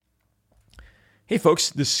Hey folks,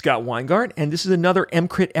 this is Scott Weingart, and this is another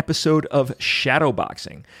EMCrit episode of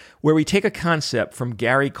Shadowboxing, where we take a concept from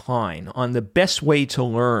Gary Klein on the best way to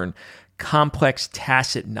learn complex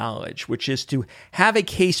tacit knowledge, which is to have a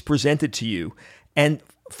case presented to you and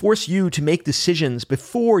force you to make decisions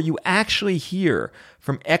before you actually hear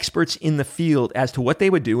from experts in the field as to what they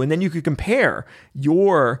would do, and then you could compare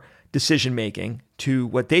your decision-making to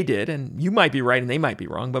what they did, and you might be right and they might be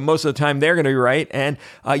wrong, but most of the time they're going to be right, and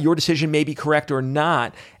your decision may be correct or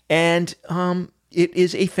not, and it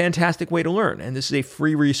is a fantastic way to learn, and this is a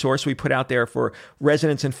free resource we put out there for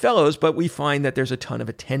residents and fellows, but we find that there's a ton of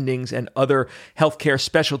attendings and other healthcare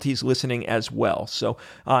specialties listening as well, so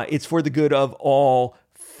it's for the good of all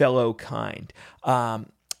fellow kind.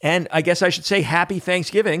 And I guess I should say happy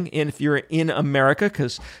Thanksgiving if you're in America,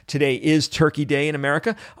 because today is Turkey Day in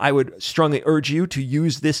America. I would strongly urge you to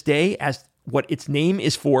use this day as what its name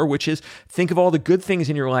is for, which is think of all the good things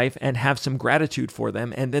in your life and have some gratitude for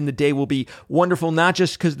them. And then the day will be wonderful, not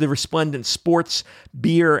just because of the resplendent sports,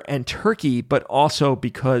 beer, and turkey, but also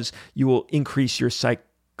because you will increase your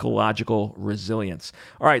psychological resilience.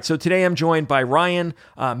 All right, so today I'm joined by Ryan,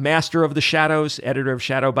 master of the shadows, editor of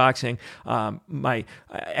Shadowboxing, my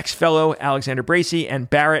ex-fellow Alexander Bracey, and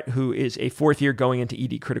Barrett, who is a fourth year going into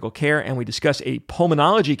ED critical care, and we discuss a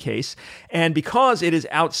pulmonology case. And because it is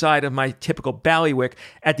outside of my typical ballywick,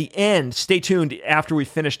 at the end, stay tuned after we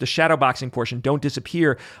finish the Shadowboxing portion. Don't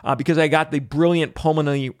disappear, because I got the brilliant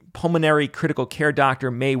pulmonary critical care doctor,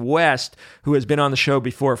 Mae West, who has been on the show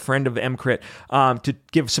before, a friend of EMCrit, to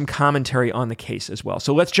give some commentary on the case as well.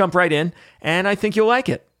 So let's jump right in, and I think you'll like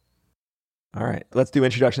it. All right, let's do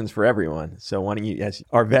introductions for everyone. So why don't you, as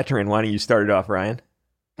our veteran, why don't you start it off, Ryan?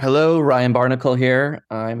 Hello, Ryan Barnacle here.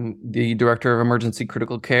 I'm the Director of Emergency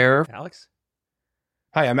Critical Care. Alex?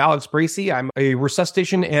 Hi, I'm Alex Bracey. I'm a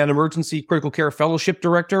Resuscitation and Emergency Critical Care Fellowship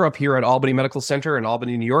Director up here at Albany Medical Center in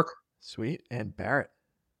Albany, New York. Sweet. And Barrett?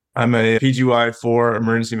 I'm a PGY4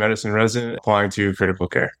 emergency medicine resident applying to critical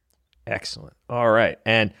care. Excellent. All right.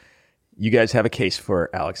 And you guys have a case for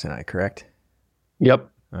Alex and I, correct? Yep.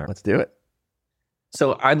 All right, let's do it.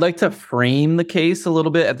 So I'd like to frame the case a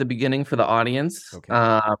little bit at the beginning for the audience,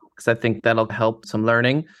 because I think that'll help some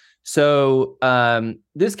learning. So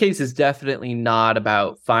this case is definitely not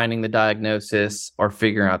about finding the diagnosis or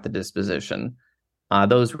figuring out the disposition.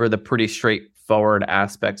 Those were the pretty straightforward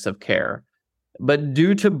aspects of care. But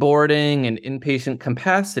due to boarding and inpatient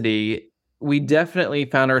capacity, we definitely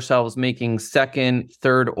found ourselves making second,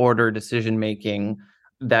 third order decision making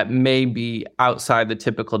that may be outside the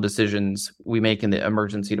typical decisions we make in the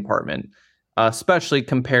emergency department, especially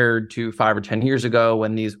compared to 5 or 10 years ago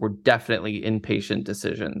when these were definitely inpatient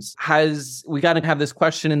decisions. We got to have this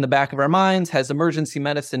question in the back of our minds. Has emergency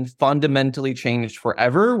medicine fundamentally changed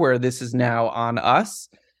forever, where this is now on us?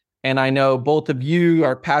 And I know both of you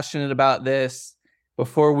are passionate about this.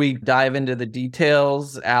 Before we dive into the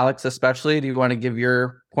details, Alex especially, do you want to give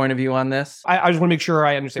your point of view on this? I just want to make sure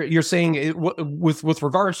I understand. You're saying with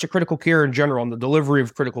regards to critical care in general and the delivery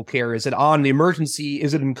of critical care, is it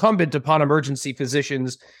incumbent upon emergency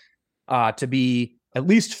physicians to be at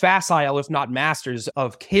least facile, if not masters,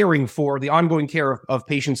 of caring for the ongoing care of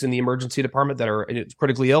patients in the emergency department that are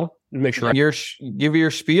critically ill? Make sure. Give your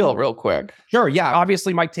spiel real quick. Sure. Yeah.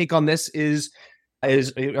 Obviously, my take on this is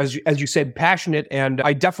as you said, passionate, and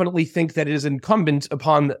I definitely think that it is incumbent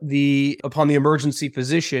upon the emergency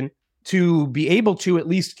physician to be able to at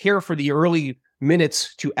least care for the early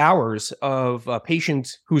minutes to hours of a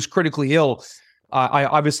patient who's critically ill. I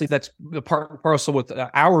obviously that's part and parcel with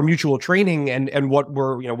our mutual training and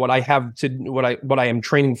what I am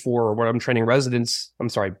training for, or what I'm training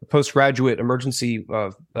postgraduate emergency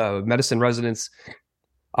medicine residents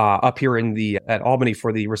up here at Albany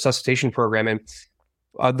for the resuscitation program. And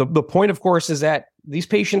the point, of course, is that these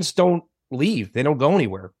patients don't leave. They don't go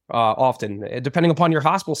anywhere often. Depending upon your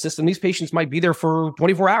hospital system, these patients might be there for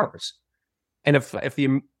 24 hours. And if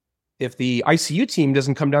the ICU team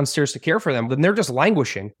doesn't come downstairs to care for them, then they're just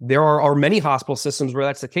languishing. There are many hospital systems where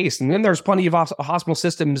that's the case. And then there's plenty of hospital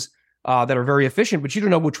systems that are very efficient, but you don't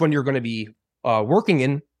know which one you're going to be working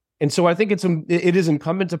in. And so I think it is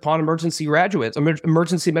incumbent upon emergency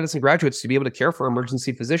medicine graduates to be able to care for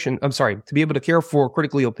to be able to care for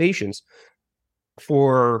critically ill patients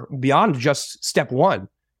for beyond just step one,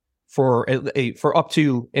 for up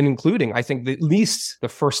to and including, I think, at least the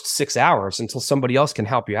first 6 hours until somebody else can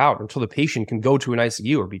help you out, until the patient can go to an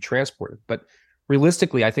ICU or be transported. But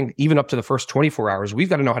realistically, I think even up to the first 24 hours, we've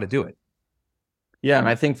got to know how to do it. Yeah, and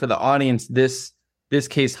I think for the audience, this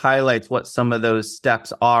case highlights what some of those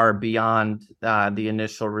steps are beyond the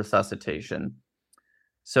initial resuscitation.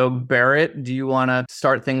 So Barrett, do you want to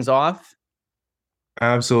start things off?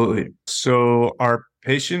 Absolutely. So our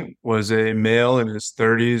patient was a male in his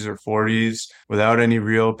 30s or 40s without any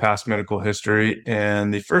real past medical history.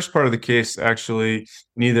 And the first part of the case, actually,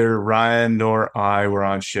 neither Ryan nor I were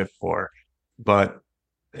on shift for. But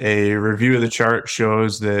a review of the chart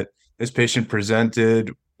shows that this patient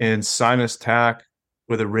presented in sinus tach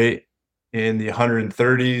with a rate in the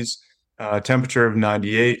 130s, temperature of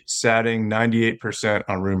 98, satting 98%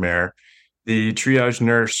 on room air. The triage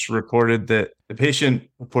nurse reported that the patient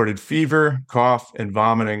reported fever, cough, and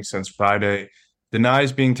vomiting since Friday,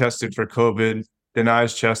 denies being tested for COVID,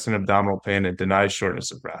 denies chest and abdominal pain, and denies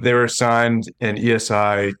shortness of breath. They were assigned an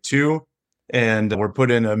ESI 2 and were put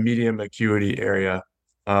in a medium acuity area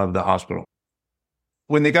of the hospital.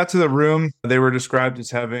 When they got to the room, they were described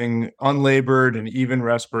as having unlabored and even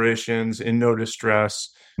respirations, in no distress,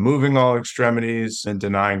 moving all extremities, and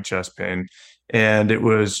denying chest pain. And it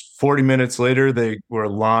was 40 minutes later, they were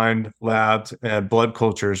lined, labbed, and blood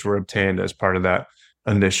cultures were obtained as part of that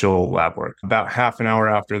initial lab work. About half an hour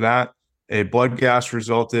after that, a blood gas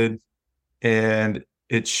resulted, and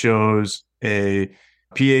it shows a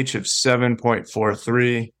pH of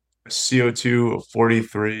 7.43, CO2 of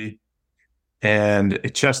 43, and a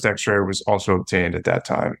chest x-ray was also obtained at that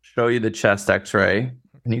time. Show you the chest x-ray.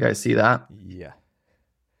 Can you guys see that? Yeah.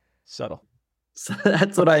 Subtle. So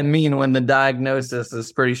that's what I mean when the diagnosis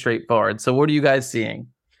is pretty straightforward. So what are you guys seeing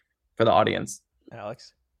for the audience?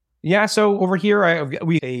 Alex? Yeah, so over here,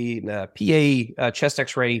 we have a PA chest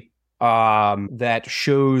x-ray that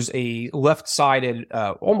shows a left-sided,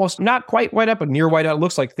 almost not quite white out, but near white out. It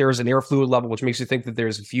looks like there's an air fluid level, which makes you think that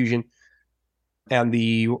there's effusion. And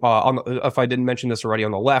if I didn't mention this already,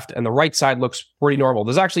 on the left and the right side looks pretty normal.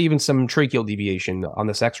 There's actually even some tracheal deviation on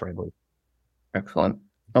this x-ray, I believe. Excellent.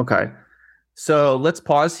 Okay. So let's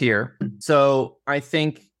pause here. So I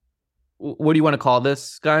think, what do you want to call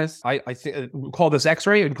this, guys? I think we'll call this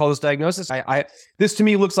x-ray and call this diagnosis. This to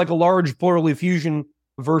me looks like a large pleural effusion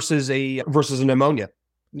versus a pneumonia.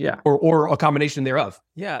 Yeah. Or a combination thereof.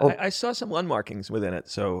 Yeah, I saw some lung markings within it,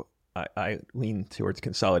 so I lean towards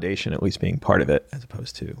consolidation at least being part of it as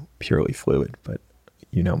opposed to purely fluid, but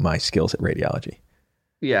you know my skills at radiology.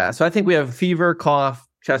 Yeah, so I think we have fever, cough,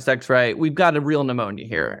 chest x-ray. We've got a real pneumonia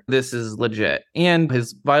here. This is legit. And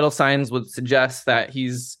his vital signs would suggest that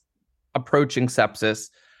he's approaching sepsis.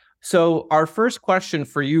 So our first question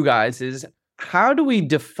for you guys is, how do we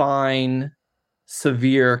define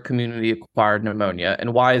severe community-acquired pneumonia,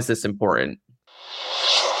 and why is this important?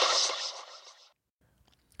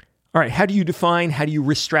 All right, how do you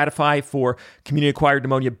risk stratify for community-acquired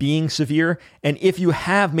pneumonia being severe? And if you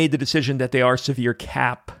have made the decision that they are severe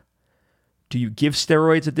CAP, do you give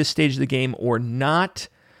steroids at this stage of the game or not?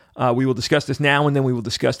 We will discuss this now, and then we will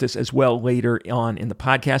discuss this as well later on in the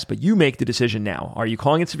podcast. But you make the decision now. Are you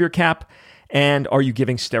calling it severe CAP, and are you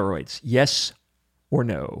giving steroids? Yes or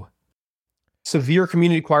no? Severe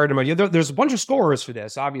community-acquired pneumonia. There's a bunch of scores for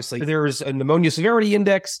this, obviously. There's a pneumonia severity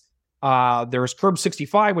index. There's CURB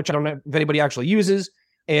 65, which I don't know if anybody actually uses.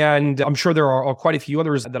 And I'm sure there are quite a few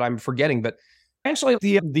others that I'm forgetting. But actually,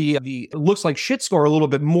 the looks like shit score a little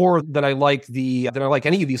bit more than I like any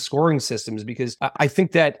of these scoring systems, because I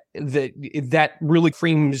think that really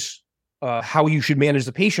frames how you should manage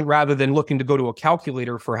the patient rather than looking to go to a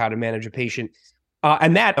calculator for how to manage a patient.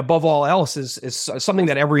 And that, above all else, is something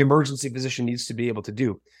that every emergency physician needs to be able to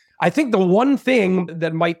do. I think the one thing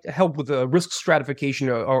that might help with the risk stratification,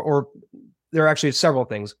 or there are actually several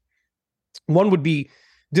things. One would be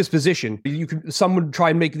disposition. Some would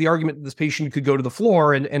try and make the argument that this patient could go to the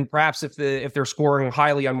floor, and perhaps if they're scoring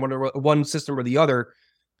highly on one system or the other,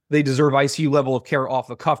 they deserve ICU level of care off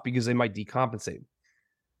the cuff because they might decompensate.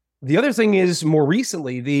 The other thing is, more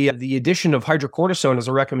recently, the addition of hydrocortisone as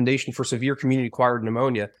a recommendation for severe community-acquired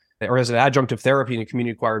pneumonia, or as an adjunctive therapy in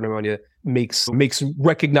community-acquired pneumonia, makes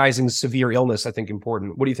recognizing severe illness, I think,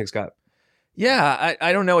 important. What do you think, Scott? Yeah,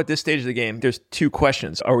 I don't know at this stage of the game. There's two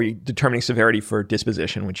questions. Are we determining severity for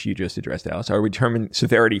disposition, which you just addressed, Alice? Are we determining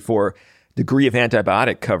severity for degree of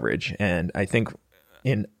antibiotic coverage? And I think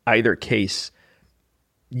in either case,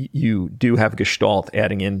 you do have Gestalt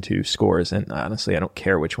adding into scores. And honestly, I don't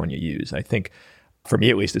care which one you use. I think, for me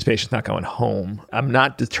at least, this patient's not going home. I'm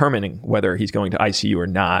not determining whether he's going to ICU or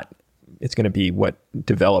not. It's going to be what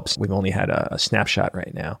develops. We've only had a snapshot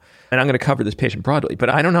right now. And I'm going to cover this patient broadly. But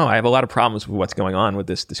I don't know. I have a lot of problems with what's going on with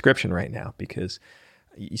this description right now, because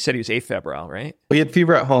you said he was afebrile, right? He had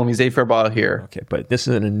fever at home. He's afebrile here. Okay, but this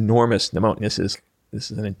is an enormous pneumonia. This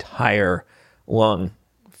is an entire lung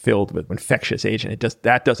filled with infectious agent.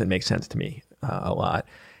 That doesn't make sense to me a lot.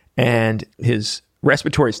 And his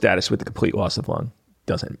respiratory status with the complete loss of lung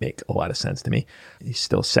doesn't make a lot of sense to me. He's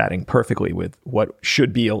still satting perfectly with what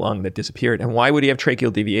should be a lung that disappeared. And why would he have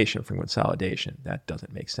tracheal deviation from consolidation? That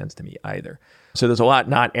doesn't make sense to me either. So there's a lot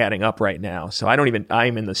not adding up right now. So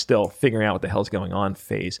I'm in the still figuring out what the hell's going on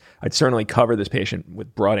phase. I'd certainly cover this patient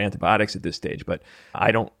with broad antibiotics at this stage, but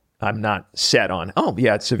I'm not set on,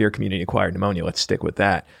 it's severe community acquired pneumonia. Let's stick with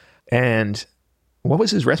that. And what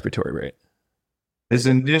was his respiratory rate? His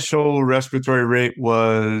initial respiratory rate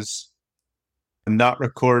was not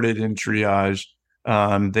recorded in triage.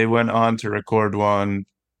 They went on to record one.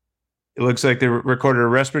 It looks like they recorded a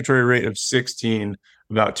respiratory rate of 16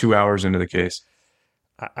 about 2 hours into the case.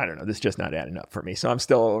 I don't know. This is just not adding up for me. So I'm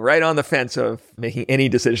still right on the fence of making any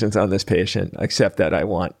decisions on this patient, except that I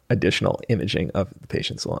want additional imaging of the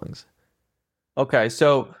patient's lungs. Okay.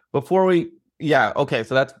 So so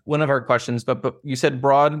that's one of our questions, but you said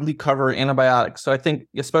broadly cover antibiotics. So I think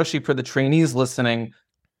especially for the trainees listening,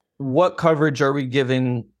 what coverage are we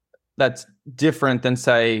giving that's different than,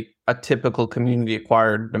 say, a typical community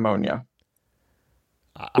acquired pneumonia?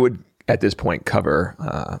 I would at this point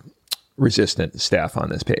cover resistant staph on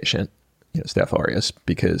this patient, Staph aureus,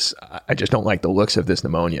 because I just don't like the looks of this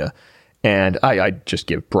pneumonia. And I just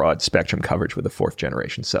give broad spectrum coverage with a 4th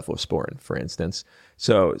generation cephalosporin, for instance.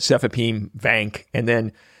 So cefepime, vanc, and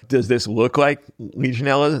then does this look like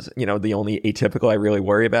Legionella? The only atypical I really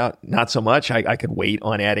worry about? Not so much. I could wait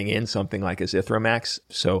on adding in something like azithromax.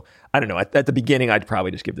 So I don't know. At the beginning, I'd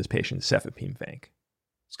probably just give this patient cefepime, vanc.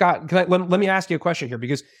 Scott, let me ask you a question here,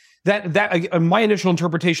 because that my initial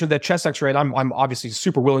interpretation of that chest X-ray, and I'm obviously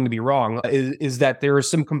super willing to be wrong, is that there is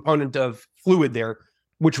some component of fluid there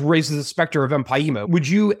which raises the specter of empyema. Would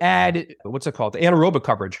you add, what's it called, anaerobic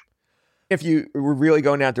coverage? If you were really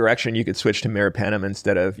going that direction, you could switch to meropenem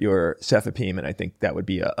instead of your cefepime, and I think that would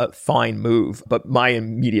be a fine move. But my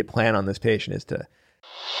immediate plan on this patient is to...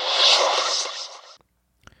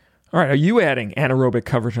 All right, are you adding anaerobic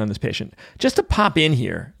coverage on this patient? Just to pop in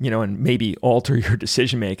here, and maybe alter your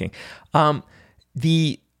decision-making.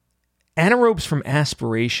 The anaerobes from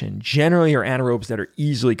aspiration generally are anaerobes that are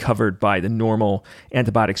easily covered by the normal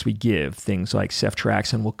antibiotics we give. Things like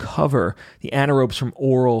ceftriaxone will cover the anaerobes from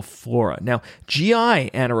oral flora. Now,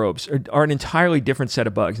 GI anaerobes are an entirely different set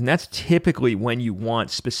of bugs, and that's typically when you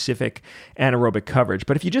want specific anaerobic coverage.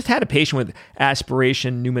 But if you just had a patient with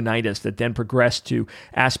aspiration pneumonitis that then progressed to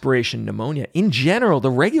aspiration pneumonia, in general,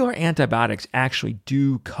 the regular antibiotics actually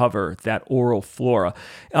do cover that oral flora,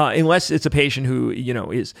 unless it's a patient who,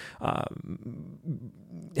 is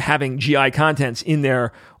having GI contents in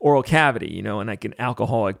their oral cavity, and like an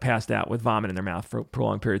alcoholic passed out with vomit in their mouth for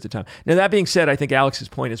prolonged periods of time. Now, that being said, I think Alex's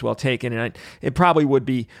point is well taken, and it probably would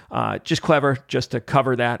be just clever just to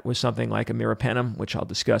cover that with something like a meropenem, which I'll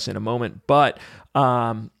discuss in a moment. But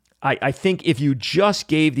I think if you just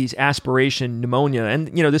gave these aspiration pneumonia, and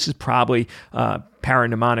this is probably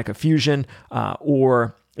parapneumonic effusion,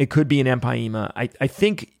 or it could be an empyema, I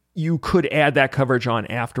think you could add that coverage on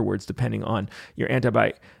afterwards, depending on your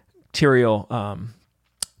antibacterial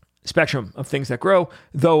spectrum of things that grow.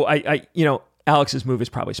 Though Alex's move is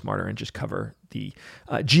probably smarter and just cover the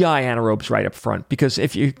GI anaerobes right up front, because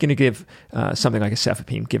if you're going to give something like a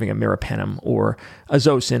cefepime, giving a meropenem or a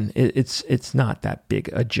zosyn, it's not that big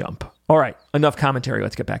a jump. All right, enough commentary.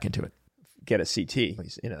 Let's get back into it. Get a CT.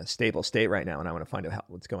 He's in a stable state right now, and I want to find out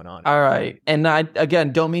what's going on. All right. And I,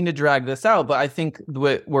 again, don't mean to drag this out, but I think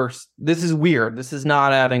this is weird. This is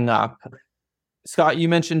not adding up. Scott, you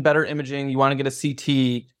mentioned better imaging. You want to get a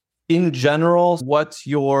CT. In general, what's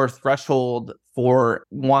your threshold for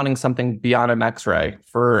wanting something beyond an X-ray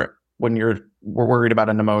for when we're worried about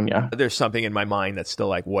a pneumonia? There's something in my mind that's still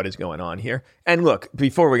like, what is going on here? And look,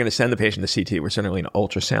 before we're going to send the patient to CT, we're certainly going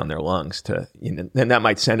to ultrasound their lungs and that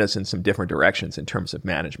might send us in some different directions in terms of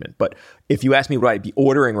management. But if you ask me what I'd be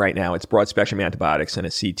ordering right now, it's broad spectrum antibiotics and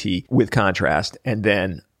a CT with contrast. And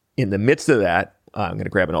then in the midst of that, I'm going to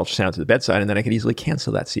grab an ultrasound to the bedside, and then I could easily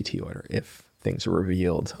cancel that CT order if things are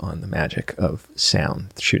revealed on the magic of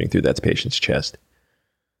sound shooting through that patient's chest.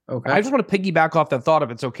 Okay. I just want to piggyback off that thought,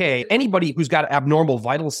 if it's okay. Anybody who's got abnormal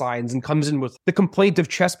vital signs and comes in with the complaint of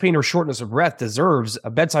chest pain or shortness of breath deserves a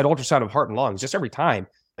bedside ultrasound of heart and lungs, just every time.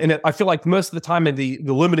 And I feel like most of the time the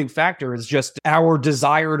limiting factor is just our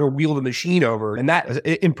desire to wheel the machine over. And that,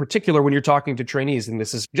 in particular, when you're talking to trainees, and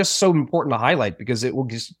this is just so important to highlight because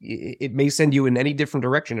it may send you in any different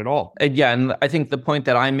direction at all. And I think the point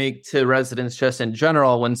that I make to residents just in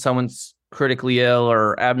general, when someone's critically ill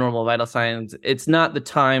or abnormal vital signs, it's not the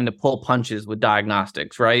time to pull punches with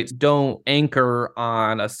diagnostics, right? Don't anchor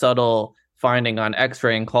on a subtle finding on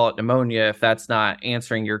X-ray and call it pneumonia if that's not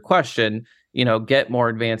answering your question. Get more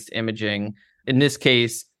advanced imaging. In this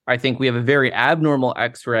case, I think we have a very abnormal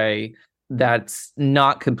X-ray that's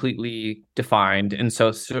not completely defined. And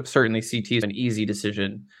so certainly CT is an easy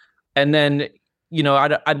decision. And then,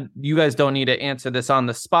 you guys don't need to answer this on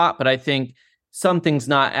the spot, but I think something's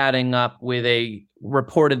not adding up with a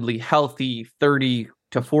reportedly healthy 30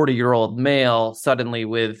 to 40-year-old male suddenly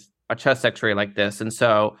with a chest X-ray like this. And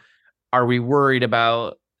so are we worried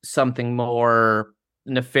about something more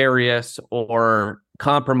nefarious or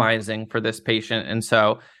compromising for this patient? And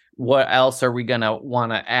so what else are we going to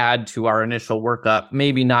want to add to our initial workup?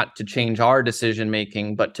 Maybe not to change our decision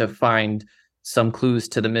making, but to find some clues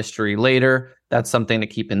to the mystery later. That's something to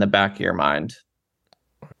keep in the back of your mind.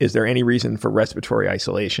 Is there any reason for respiratory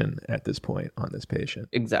isolation at this point on this patient?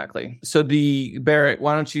 Exactly. So Barrett,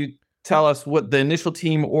 why don't you tell us what the initial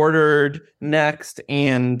team ordered next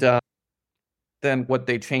and then what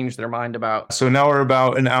they changed their mind about? So now we're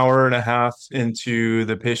about an hour and a half into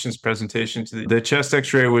the patient's presentation. The chest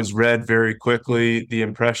X-ray was read very quickly. The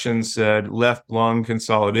impression said left lung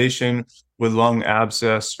consolidation with lung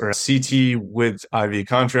abscess, or CT with IV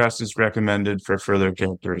contrast is recommended for further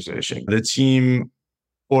characterization. The team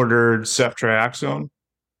ordered ceftriaxone,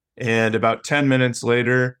 and about 10 minutes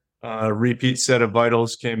later, a repeat set of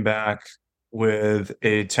vitals came back with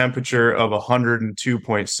a temperature of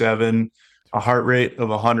 102.7, a heart rate of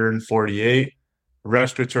 148, a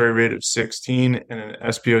respiratory rate of 16, and an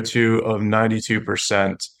SpO2 of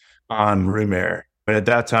 92% on room air. But at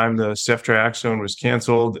that time, the ceftriaxone was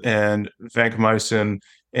canceled, and vancomycin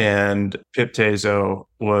and piptazo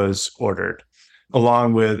was ordered,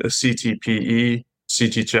 along with a CTPE,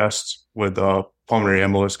 CT chest with a pulmonary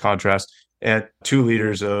embolus contrast, and 2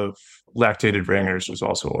 liters of lactated Ringers was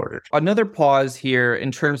also ordered. Another pause here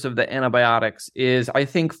in terms of the antibiotics is, I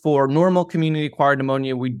think for normal community-acquired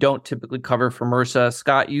pneumonia, we don't typically cover for MRSA.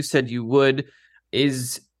 Scott, you said you would.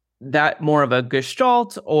 Is that more of a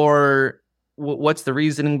gestalt, or what's the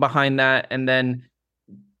reasoning behind that? And then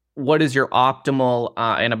what is your optimal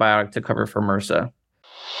antibiotic to cover for MRSA?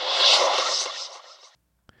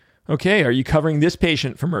 Okay, are you covering this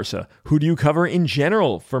patient for MRSA? Who do you cover in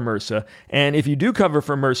general for MRSA? And if you do cover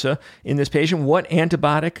for MRSA in this patient, what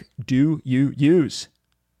antibiotic do you use?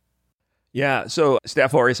 Yeah, so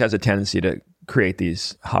Staph aureus has a tendency to create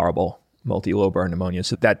these horrible multilobar pneumonias,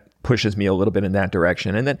 so that pushes me a little bit in that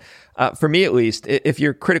direction. And then for me at least, if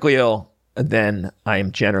you're critically ill, then I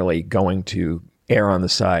am generally going to err on the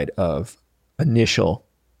side of initial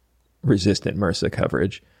resistant MRSA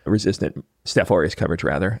coverage, resistant Staph aureus coverage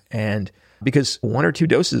rather, and because 1 or 2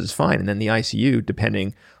 doses is fine, and then the ICU,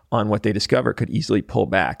 depending on what they discover, could easily pull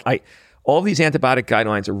back. All these antibiotic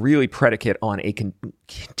guidelines are really predicate on a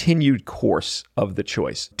continued course of the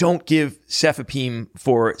choice. Don't give cefepime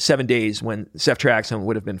for 7 days when ceftriaxone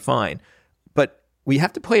would have been fine. But we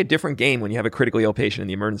have to play a different game when you have a critically ill patient in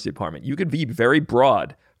the emergency department. You could be very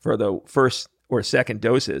broad for the first or second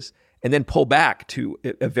doses and then pull back to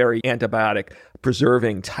a very antibiotic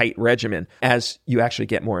preserving tight regimen as you actually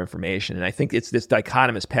get more information. And I think it's this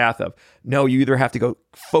dichotomous path of, no, you either have to go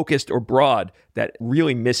focused or broad that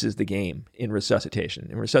really misses the game in resuscitation.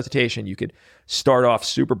 In resuscitation, you could start off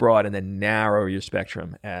super broad and then narrow your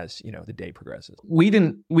spectrum as, the day progresses.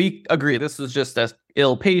 We agree. This was just an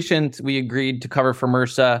ill patient. We agreed to cover for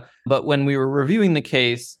MRSA. But when we were reviewing the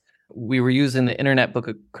case, we were using the Internet Book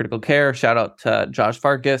of Critical Care. Shout out to Josh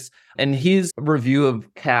Farkas. And his review of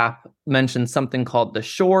CAP mentioned something called the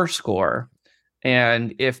SHORE score.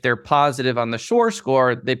 And if they're positive on the SHORE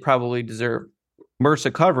score, they probably deserve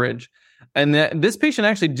MRSA coverage. And this patient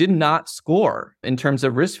actually did not score in terms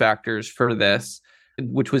of risk factors for this,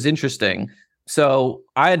 which was interesting. So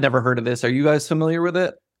I had never heard of this. Are you guys familiar with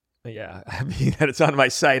it? Yeah, I mean, that it's on my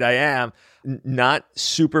site. I am not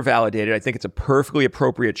super validated. I think it's a perfectly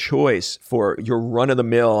appropriate choice for your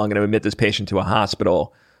run-of-the-mill, I'm going to admit this patient to a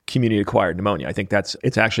hospital, community-acquired pneumonia. I think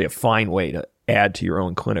it's actually a fine way to add to your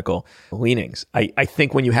own clinical leanings. I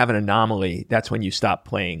think when you have an anomaly, that's when you stop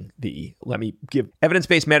playing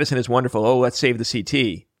evidence-based medicine is wonderful. Oh, let's save the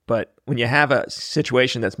CT. But when you have a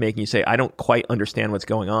situation that's making you say, I don't quite understand what's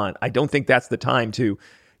going on, I don't think that's the time to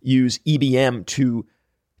use EBM to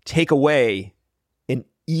take away an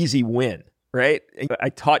easy win, right? I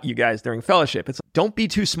taught you guys during fellowship, it's don't be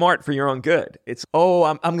too smart for your own good. It's,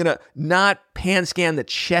 I'm going to not pan scan the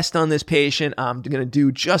chest on this patient. I'm going to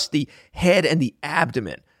do just the head and the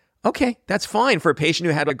abdomen. Okay, that's fine for a patient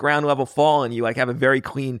who had a ground level fall and you have a very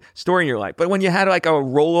clean story in your life. But when you had a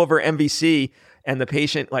rollover MVC and the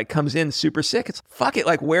patient comes in super sick, it's fuck it.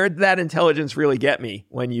 Where'd that intelligence really get me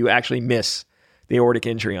when you actually miss the aortic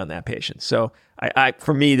injury on that patient? So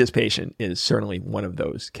for me, this patient is certainly one of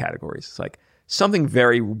those categories. It's something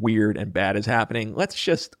very weird and bad is happening. Let's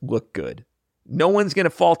just look good. No one's going to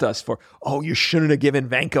fault us for, oh, you shouldn't have given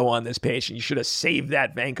Vanco on this patient. You should have saved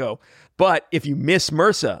that Vanco. But if you miss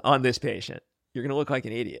MRSA on this patient, you're going to look like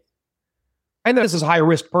an idiot. And this is a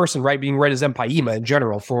high-risk person, right, being read as empyema in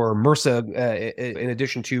general for MRSA, in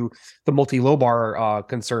addition to the multi-lobar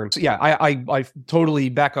concern. So yeah, I totally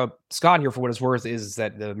back up Scott here for what it's worth, is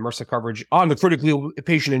that the MRSA coverage on the critically ill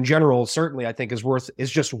patient in general, certainly I think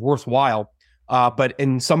is just worthwhile. But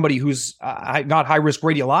in somebody who's got high-risk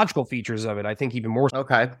radiological features of it, I think even more so.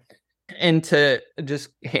 Okay. And to just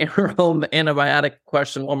hammer home the antibiotic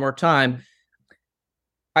question one more time,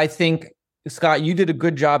 I think, Scott, you did a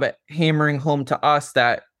good job at hammering home to us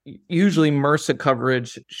that usually MRSA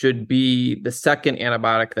coverage should be the second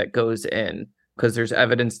antibiotic that goes in because there's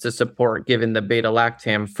evidence to support giving the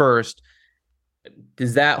beta-lactam first.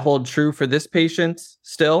 Does that hold true for this patient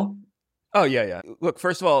still? Oh, yeah. Look,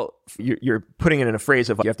 first of all, you're putting it in a phrase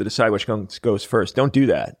of you have to decide which goes first. Don't do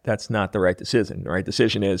that. That's not the right decision. The right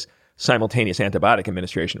decision is simultaneous antibiotic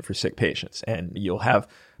administration for sick patients. And you'll have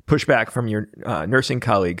pushback from your nursing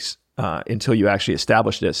colleagues until you actually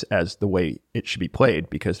establish this as the way it should be played,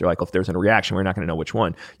 because they're like, well, if there's a reaction, we're not going to know which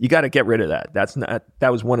one. You got to get rid of that.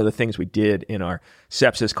 That was one of the things we did in our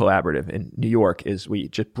sepsis collaborative in New York, is we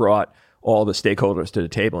just brought all the stakeholders to the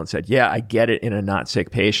table and said, yeah, I get it in a not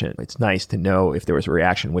sick patient. It's nice to know if there was a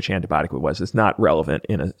reaction, which antibiotic it was. It's not relevant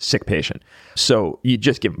in a sick patient. So you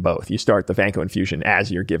just give them both. You start the Vanco infusion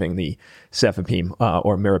as you're giving the cefepime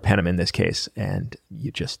or meropenem in this case, and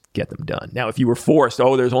you just get them done. Now, if you were forced,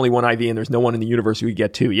 there's only one IV and there's no one in the universe who could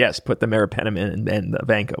get two, yes, put the meropenem in and then the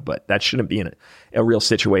Vanco, but that shouldn't be in a real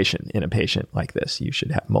situation in a patient like this. You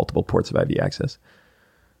should have multiple ports of IV access.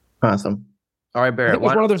 Awesome. All right, Barrett.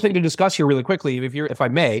 There's one other thing to discuss here really quickly, if I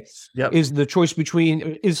may, is the choice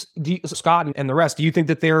between, Scott and the rest, do you think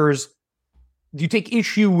that do you take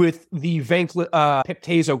issue with the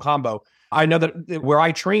Piptazo combo? I know that where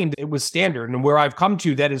I trained, it was standard, and where I've come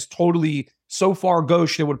to, that is totally so far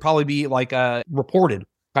gauche, it would probably be like a reported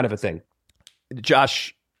kind of a thing.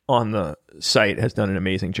 Josh on the site has done an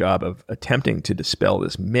amazing job of attempting to dispel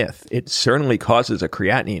this myth. It certainly causes a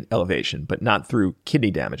creatinine elevation, but not through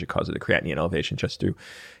kidney damage. It causes a creatinine elevation just through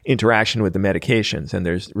interaction with the medications. And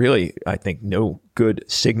there's really, I think, no good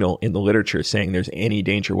signal in the literature saying there's any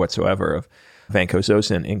danger whatsoever of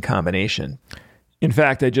vancomycin in combination. In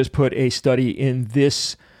fact, I just put a study in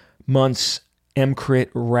this month's EMCrit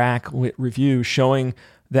RAC Lit review showing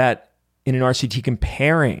that in an RCT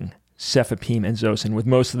comparing cefepime and Zosyn, with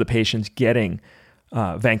most of the patients getting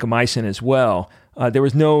vancomycin as well, there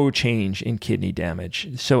was no change in kidney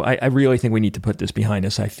damage. So I really think we need to put this behind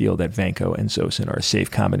us. I feel that Vanco and Zosyn are a safe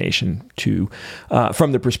combination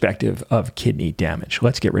from the perspective of kidney damage.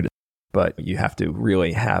 Let's get rid of it. But you have to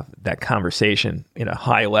really have that conversation in a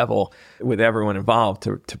high level with everyone involved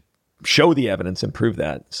to show the evidence and prove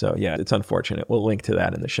that. So yeah, it's unfortunate. We'll link to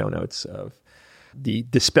that in the show notes of the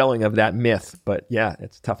dispelling of that myth. But yeah,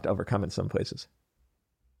 it's tough to overcome in some places.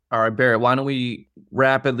 All right, Barrett, why don't we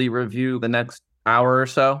rapidly review the next hour or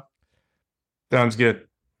so? Sounds good.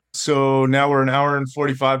 So now we're an hour and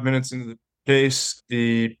 45 minutes into the case.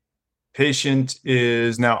 The patient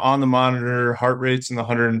is now on the monitor, heart rate's in the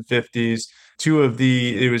 150s.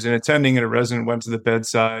 It was an attending and a resident went to the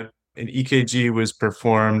bedside. An EKG was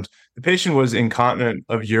performed. The patient was incontinent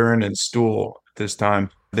of urine and stool at this time.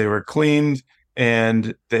 They were cleaned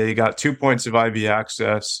and they got 2 points of IV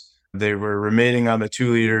access. They were remaining on the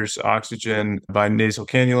 2 liters oxygen by nasal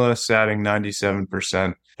cannula, satting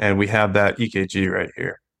 97%. And we have that EKG right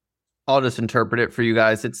here. I'll just interpret it for you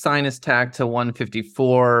guys. It's sinus tach to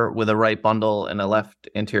 154 with a right bundle and a left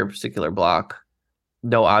anterior fascicular block.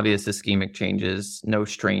 No obvious ischemic changes, no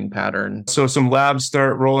strain pattern. So some labs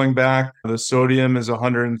start rolling back. The sodium is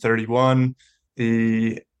 131.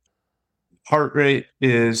 The heart rate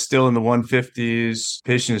is still in the 150s.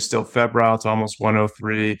 Patient is still febrile. It's almost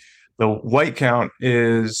 103. The white count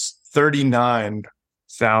is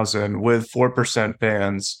 39,000 with 4%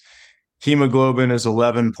 bands. Hemoglobin is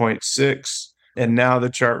 11.6. And now the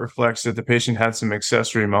chart reflects that the patient had some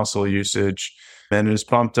accessory muscle usage and is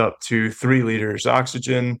pumped up to 3 liters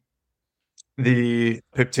oxygen. The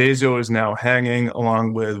Piptazo is now hanging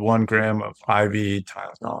along with 1 gram of IV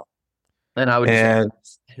Tylenol. And I would say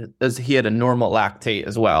he had a normal lactate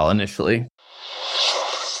as well initially.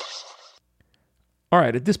 All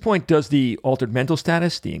right, at this point, does the altered mental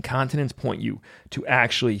status, the incontinence, point you to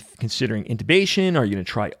actually considering intubation? Are you going to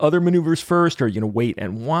try other maneuvers first? Or are you going to wait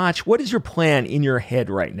and watch? What is your plan in your head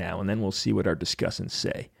right now? And then we'll see what our discussants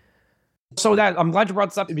say. So that I'm glad you brought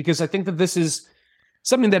this up, because I think that this is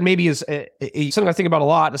something that maybe is something I think about a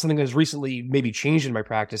lot, and something that has recently maybe changed in my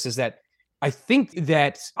practice is that I think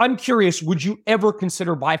that I'm curious, would you ever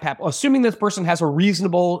consider BiPAP, assuming this person has a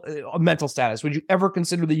reasonable mental status, would you ever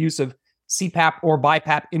consider the use of CPAP or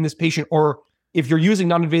BiPAP in this patient? Or if you're using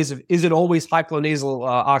non-invasive, is it always high flow nasal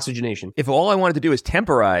oxygenation? If all I wanted to do is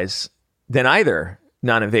temporize, then either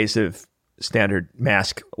non-invasive standard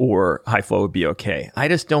mask or high flow would be okay. I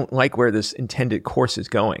just don't like where this intended course is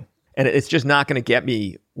going. And it's just not going to get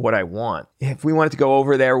me what I want. If we wanted to go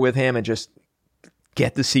over there with him and just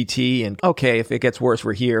get the CT and, okay, if it gets worse,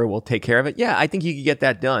 we're here, we'll take care of it. Yeah, I think you could get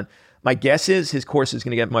that done. My guess is his course is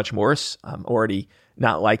going to get much worse. I'm already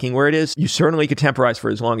not liking where it is. You certainly could temporize for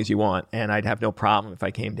as long as you want, and I'd have no problem if I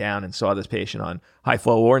came down and saw this patient on high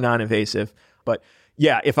flow or non-invasive. But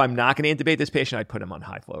yeah, if I'm not going to intubate this patient, I'd put him on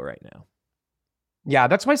high flow right now. Yeah,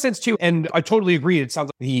 that's my sense too. And I totally agree. It sounds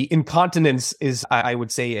like the incontinence is, I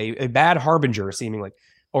would say, a bad harbinger, seemingly,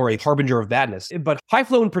 or a harbinger of badness. But high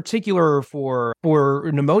flow in particular for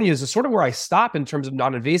pneumonias is sort of where I stop in terms of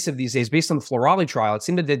non-invasive these days. Based on the Florali trial, it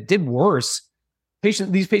seemed that it did worse.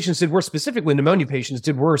 These patients did worse, specifically pneumonia patients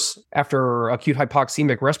did worse after acute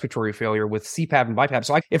hypoxemic respiratory failure with CPAP and BiPAP.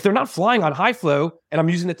 So if they're not flying on high flow and I'm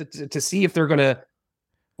using it to see if they're going to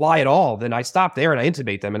fly at all, then I stop there and I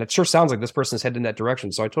intubate them. And it sure sounds like this person is headed in that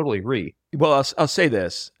direction. So I totally agree. Well, I'll say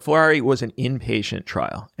this. Florali was an inpatient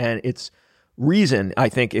trial. And its reason, I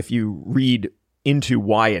think, if you read into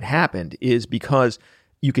why it happened, is because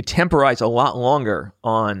you could temporize a lot longer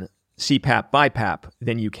on CPAP, BiPAP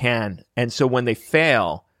than you can. And so when they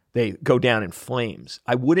fail, they go down in flames.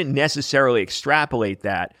 I wouldn't necessarily extrapolate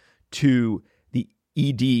that to the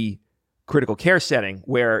ED critical care setting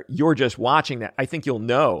where you're just watching that. I think you'll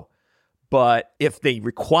know. But if they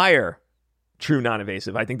require true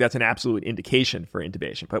non-invasive, I think that's an absolute indication for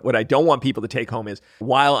intubation. But what I don't want people to take home is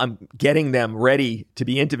while I'm getting them ready to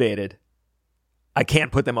be intubated, I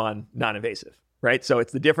can't put them on non-invasive. Right? So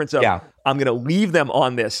it's the difference of I'm going to leave them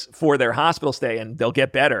on this for their hospital stay and they'll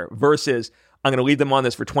get better versus I'm going to leave them on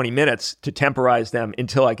this for 20 minutes to temporize them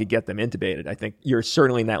until I could get them intubated. I think you're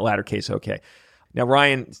certainly in that latter case okay. Now,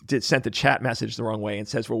 Ryan sent the chat message the wrong way and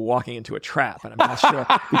says we're walking into a trap. And I'm not sure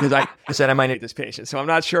because I said I might need this patient. So I'm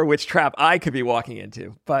not sure which trap I could be walking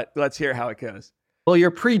into. But let's hear how it goes. Well, you're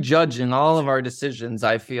prejudging all of our decisions,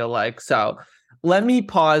 I feel like. So let me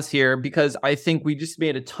pause here because I think we just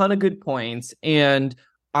made a ton of good points. And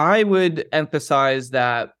I would emphasize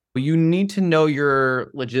that you need to know your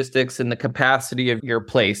logistics and the capacity of your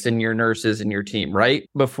place and your nurses and your team, right?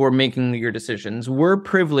 Before making your decisions. We're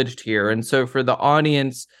privileged here. And so for the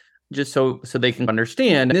audience, just so they can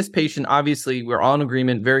understand, this patient, obviously, we're all in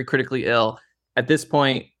agreement, very critically ill. At this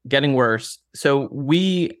point, getting worse. So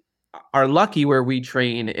we are lucky where we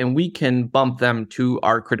train and we can bump them to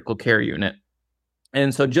our critical care unit.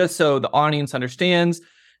 And so just so the audience understands,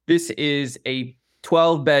 this is a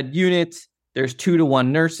 12-bed unit. There's 2-to-1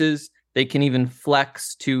 nurses. They can even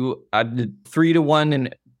flex to 3-to-1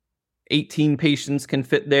 and 18 patients can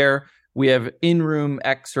fit there. We have in-room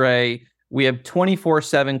X-ray. We have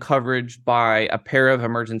 24/7 coverage by a pair of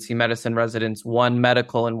emergency medicine residents, 1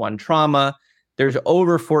 medical and 1 trauma. There's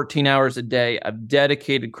over 14 hours a day of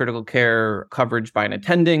dedicated critical care coverage by an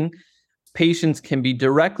attending. Patients can be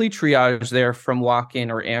directly triaged there from walk-in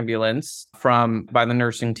or ambulance by the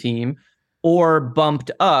nursing team, or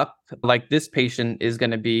bumped up like this patient is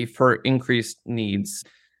going to be for increased needs.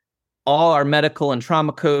 All our medical and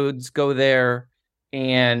trauma codes go there.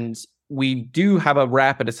 And we do have a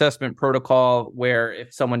rapid assessment protocol where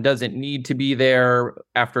if someone doesn't need to be there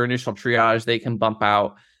after initial triage, they can bump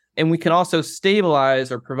out. And we can also stabilize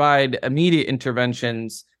or provide immediate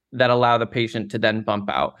interventions that allow the patient to then bump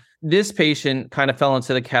out. This patient kind of fell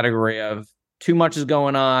into the category of too much is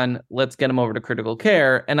going on. Let's get them over to critical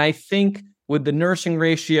care. And I think with the nursing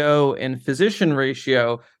ratio and physician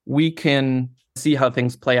ratio, we can see how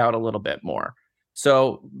things play out a little bit more.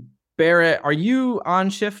 So Barrett, are you on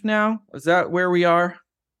shift now? Is that where we are?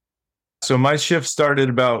 So my shift started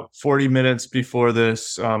about 40 minutes before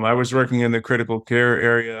this. I was working in the critical care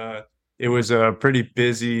area. It was a pretty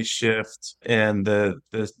busy shift, and the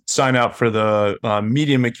sign out for the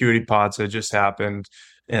medium acuity pods had just happened.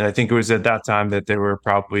 And I think it was at that time that they were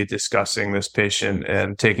probably discussing this patient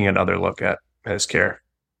and taking another look at his care.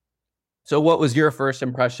 So what was your first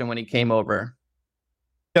impression when he came over?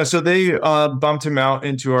 Yeah, so they bumped him out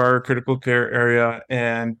into our critical care area,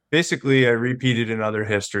 and basically I repeated another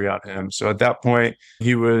history on him. So at that point,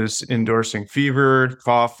 he was endorsing fever,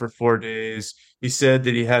 cough for 4 days. He said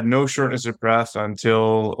that he had no shortness of breath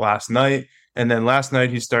until last night. And then last night,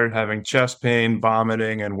 he started having chest pain,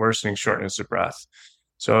 vomiting, and worsening shortness of breath.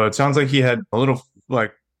 So it sounds like he had a little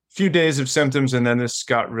like few days of symptoms, and then this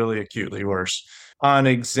got really acutely worse. On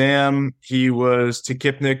exam, he was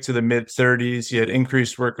tachypnic to the mid-30s. He had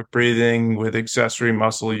increased work of breathing with accessory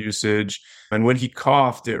muscle usage. And when he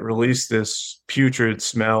coughed, it released this putrid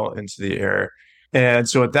smell into the air. And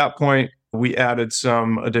so at that point, we added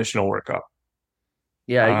some additional workup.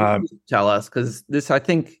 Yeah, you tell us, because this, I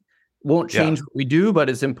think, won't change what we do, but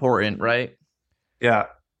it's important, right? Yeah.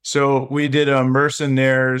 So we did a MRSA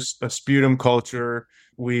NAIRS, a sputum culture.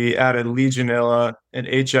 We added Legionella and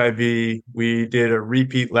HIV. We did a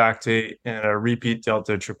repeat lactate and a repeat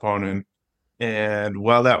delta troponin. And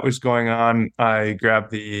while that was going on, I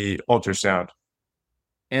grabbed the ultrasound.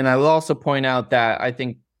 And I will also point out that I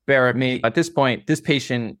think Barrett at this point, this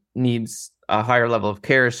patient needs a higher level of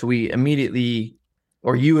care. So you immediately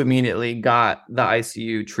got the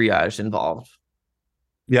ICU triage involved.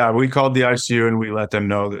 Yeah, we called the ICU and we let them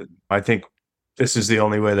know that I think this is the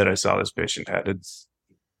only way that I saw this patient headed.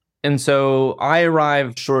 And so I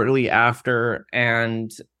arrived shortly after,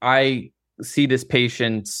 and I see this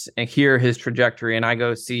patient and hear his trajectory, and I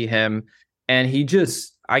go see him, and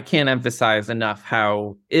I can't emphasize enough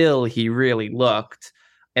how ill he really looked,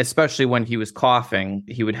 especially when he was coughing.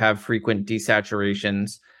 He would have frequent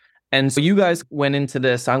desaturations. And so you guys went into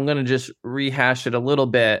this. I'm going to just rehash it a little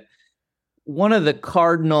bit. One of the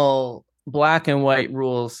cardinal black and white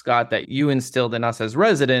rules, Scott, that you instilled in us as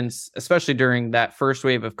residents, especially during that first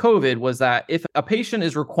wave of COVID, was that if a patient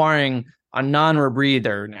is requiring a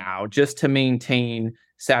non-rebreather now just to maintain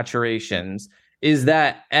saturations, is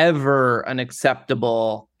that ever an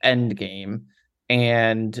acceptable end game?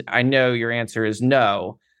 And I know your answer is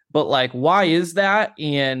no, but like, why is that?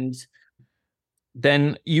 And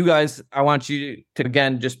then you guys, I want you to,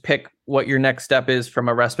 again, just pick what your next step is from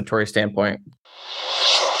a respiratory standpoint.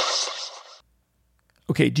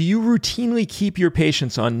 Okay, do you routinely keep your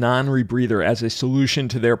patients on non-rebreather as a solution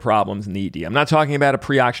to their problems in the ED? I'm not talking about a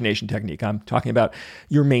pre-oxygenation technique. I'm talking about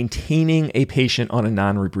you're maintaining a patient on a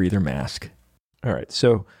non-rebreather mask. All right,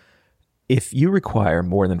 so if you require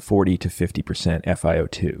more than 40 to 50%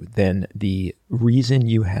 FiO2, then the reason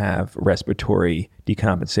you have respiratory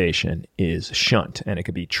decompensation is shunt. And it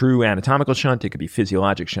could be true anatomical shunt, it could be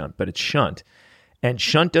physiologic shunt, but it's shunt. And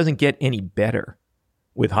shunt doesn't get any better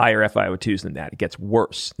with higher FiO2s than that. It gets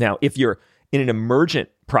worse. Now, if you're in an emergent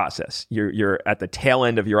process, you're at the tail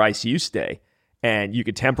end of your ICU stay, and you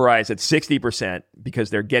could temporize at 60% because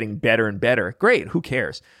they're getting better and better, great, who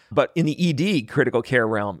cares? But in the ED critical care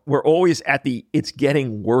realm, we're always at the it's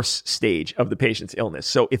getting worse stage of the patient's illness.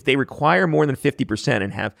 So if they require more than 50%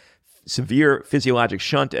 and have severe physiologic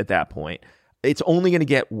shunt at that point, it's only going to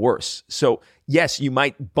get worse. So yes, you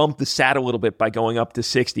might bump the SAT a little bit by going up to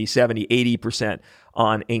 60, 70, 80%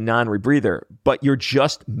 on a non-rebreather, but you're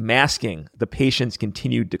just masking the patient's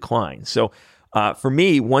continued decline. So for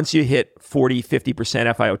me, once you hit 40,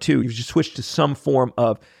 50% FiO2, you just switch to some form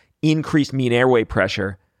of increased mean airway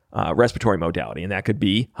pressure respiratory modality. And that could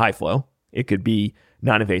be high flow, it could be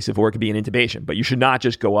non-invasive, or it could be an intubation. But you should not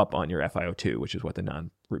just go up on your FiO2, which is what the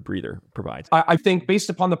non-rebreather provides. I think based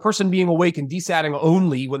upon the person being awake and desatting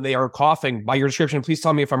only when they are coughing, by your description, please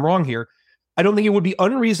tell me if I'm wrong here, I don't think it would be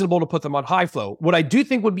unreasonable to put them on high flow. What I do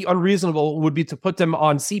think would be unreasonable would be to put them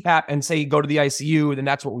on CPAP and say, go to the ICU, and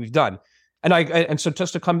that's what we've done. And so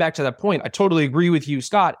just to come back to that point, I totally agree with you,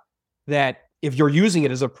 Scott, that if you're using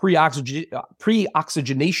it as a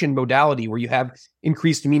pre-oxygenation modality where you have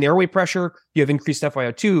increased mean airway pressure, you have increased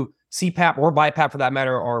FiO2, CPAP or BiPAP for that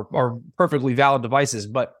matter are perfectly valid devices,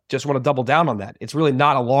 but just want to double down on that. It's really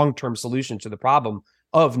not a long-term solution to the problem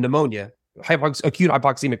of pneumonia, acute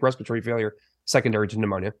hypoxemic respiratory failure secondary to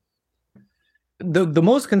pneumonia. The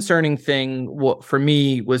most concerning thing for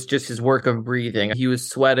me was just his work of breathing. He was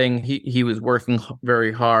sweating. He was working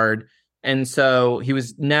very hard. And so he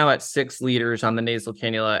was now at 6 liters on the nasal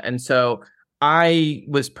cannula. And so I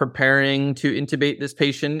was preparing to intubate this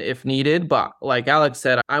patient if needed. But like Alex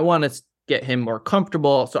said, I want to get him more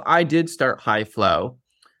comfortable. So I did start high flow.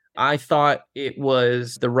 I thought it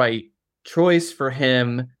was the right choice for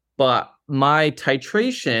him. But my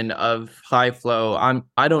titration of high flow,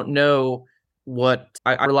 I don't know what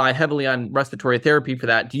I rely heavily on respiratory therapy for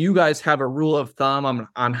that. Do you guys have a rule of thumb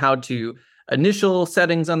on how to initial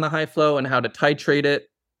settings on the high flow and how to titrate it?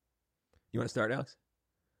 You want to start, Alex?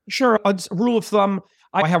 Sure. Rule of thumb,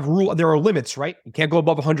 there are limits, right? You can't go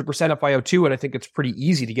above 100% FiO2, and I think it's pretty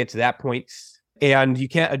easy to get to that point. And you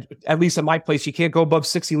can't, at least at my place, you can't go above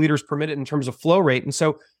 60 liters per minute in terms of flow rate. And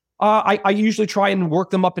so I usually try and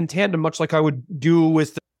work them up in tandem, much like I would do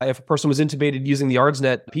with if a person was intubated using the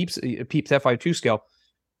ARDSNet PEEPS FiO2 scale.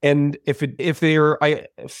 And if their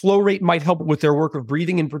flow rate might help with their work of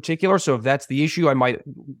breathing in particular. So if that's the issue, I might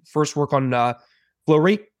first work on flow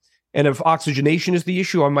rate. And if oxygenation is the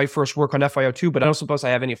issue, I might first work on FiO2, but I don't suppose I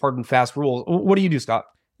have any hard and fast rules. What do you do, Scott?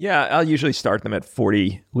 Yeah, I'll usually start them at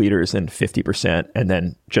 40 liters and 50%. And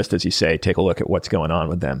then, just as you say, take a look at what's going on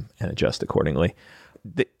with them and adjust accordingly.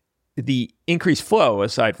 The increased flow,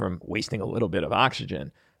 aside from wasting a little bit of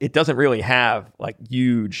oxygen, it doesn't really have like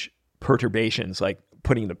huge perturbations like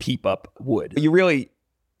putting the PEEP up would. You really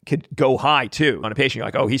could go high too on a patient. You're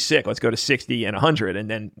like, oh, he's sick. Let's go to 60 and 100 and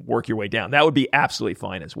then work your way down. That would be absolutely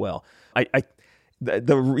fine as well.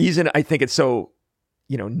 The reason I think it's so,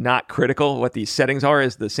 not critical what these settings are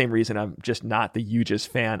is the same reason I'm just not the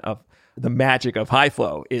hugest fan of the magic of high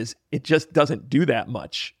flow is it just doesn't do that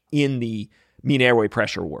much in the mean airway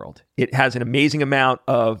pressure world. It has an amazing amount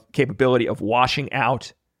of capability of washing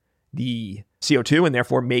out the CO2 and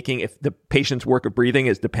therefore making, if the patient's work of breathing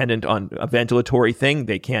is dependent on a ventilatory thing,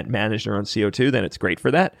 they can't manage their own CO2, then it's great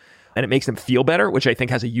for that. And it makes them feel better, which I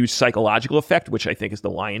think has a huge psychological effect, which I think is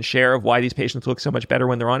the lion's share of why these patients look so much better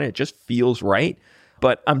when they're on it. It just feels right.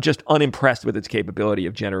 But I'm just unimpressed with its capability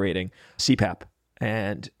of generating CPAP.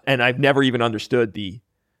 And I've never even understood the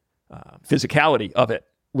physicality of it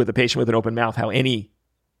with a patient with an open mouth, how any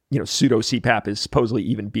pseudo CPAP is supposedly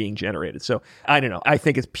even being generated. So I don't know. I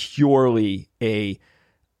think it's purely a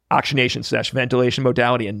oxygenation/ventilation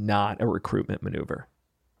modality and not a recruitment maneuver.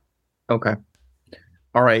 Okay.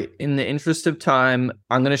 All right. In the interest of time,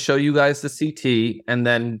 I'm going to show you guys the CT, and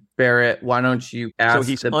then Barrett, why don't you ask? So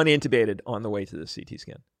he's unintubated on the way to the CT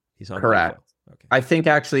scan. He's on correct. Okay. I think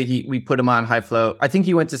actually we put him on high flow. I think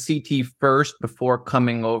he went to CT first before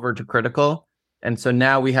coming over to critical, and so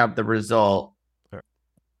now we have the result.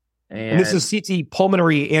 And this is CT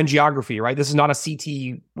pulmonary angiography, right? This is not a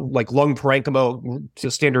CT like lung parenchyma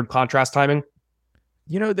to standard contrast timing.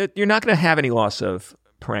 That you're not going to have any loss of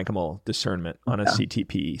parenchymal discernment on a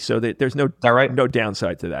CTPE, so that there's no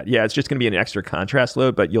downside to that. Yeah, it's just going to be an extra contrast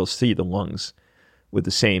load, but you'll see the lungs with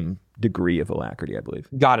the same degree of alacrity, I believe.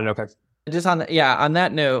 Got it. Okay. Just on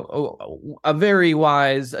that note, a very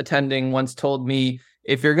wise attending once told me,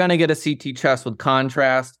 if you're going to get a CT chest with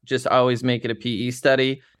contrast, just always make it a PE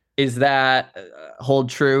study. Is that hold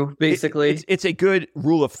true, basically? It's a good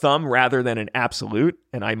rule of thumb rather than an absolute.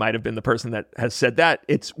 And I might have been the person that has said that.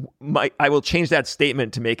 I will change that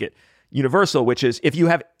statement to make it universal, which is if you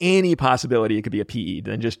have any possibility it could be a PE,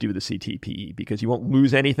 then just do the CT PE because you won't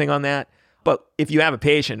lose anything on that. But if you have a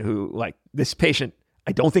patient who, like this patient,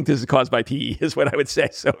 I don't think this is caused by PE is what I would say.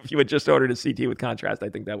 So if you had just ordered a CT with contrast, I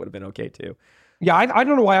think that would have been okay too. Yeah, I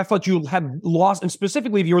don't know why I thought you had lost, and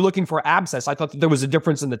specifically if you were looking for abscess, I thought that there was a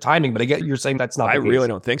difference in the timing, but I get you're saying that's not the case. I really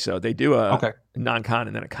don't think so. They do a non-con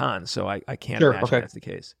and then a con, so I can't imagine that's the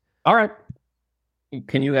case. All right.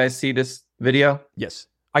 Can you guys see this video? Yes.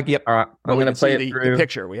 Yep. All right. I'm going to play it through. The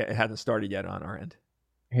picture. It hasn't started yet on our end.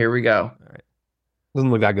 Here we go. All right. Doesn't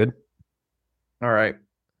look that good. All right.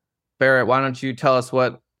 Barrett, why don't you tell us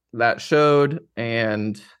what that showed,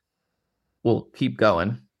 and we'll keep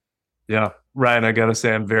going. Yeah. Ryan, I got to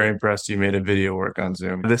say, I'm very impressed you made a video work on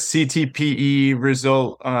Zoom. The CTPE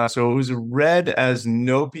result, so it was read as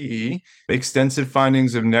no PE, extensive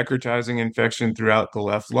findings of necrotizing infection throughout the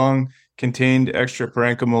left lung, contained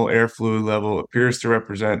extraparenchymal air fluid level, appears to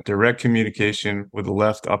represent direct communication with the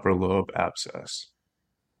left upper lobe abscess.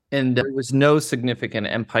 And there was no significant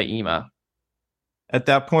empyema. At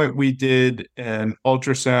that point, we did an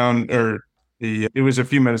ultrasound, it was a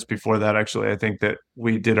few minutes before that, actually. I think that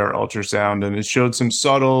we did our ultrasound and it showed some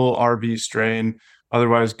subtle RV strain,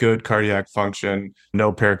 otherwise good cardiac function,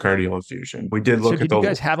 no pericardial effusion. We did look at did you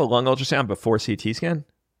guys have a lung ultrasound before CT scan?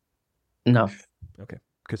 No. Okay.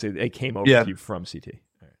 Because they came over to you from CT.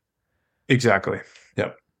 All right. Exactly.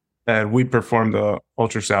 Yep. And we performed the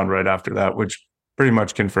ultrasound right after that, which pretty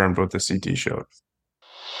much confirmed what the CT showed.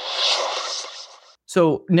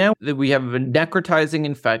 So now that we have a necrotizing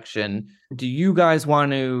infection, do you guys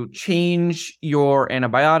want to change your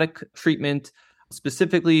antibiotic treatment?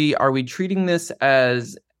 Specifically, are we treating this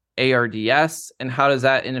as ARDS? And how does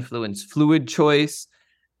that influence fluid choice?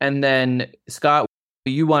 And then, Scott,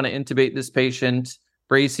 you want to intubate this patient.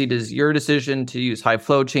 Bracy, does your decision to use high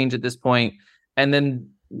flow change at this point? And then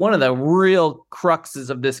one of the real cruxes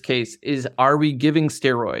of this case is, are we giving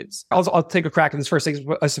steroids? I'll take a crack at this first,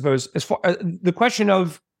 I suppose. As far the question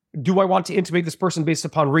of, do I want to intubate this person based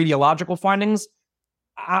upon radiological findings?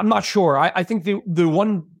 I'm not sure. I think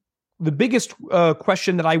the biggest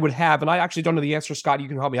question that I would have, and I actually don't know the answer, Scott, you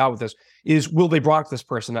can help me out with this, is will they bronch this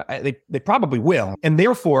person? They probably will. And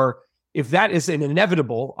therefore, if that is an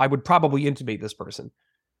inevitable, I would probably intubate this person.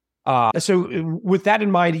 So with that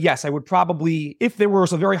in mind, yes, I would probably, if there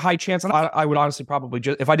was a very high chance, and I would honestly probably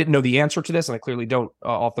just, if I didn't know the answer to this, and I clearly don't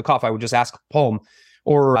off the cuff, I would just ask Palm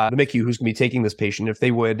or the MICU who's going to be taking this patient if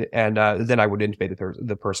they would, and then I would intubate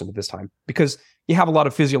the person at this time, because you have a lot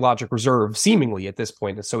of physiologic reserve seemingly at this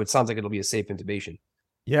point, and so it sounds like it'll be a safe intubation.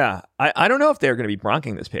 Yeah, I don't know if they're going to be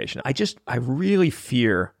bronching this patient. I really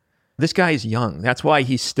fear this guy is young. That's why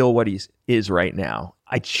he's still what he is right now.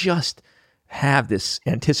 I just have this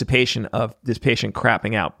anticipation of this patient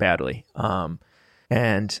crapping out badly.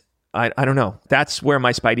 And I don't know. That's where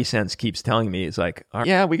my spidey sense keeps telling me is like,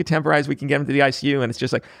 yeah, we could temporize, we can get him to the ICU. And it's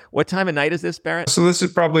just like, what time of night is this, Barrett? So this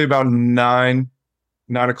is probably about 9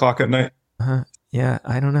 o'clock at night. Yeah,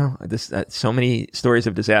 I don't know. So many stories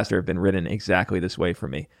of disaster have been written exactly this way for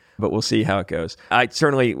me, but we'll see how it goes. I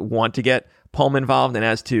certainly want to get Palm involved, and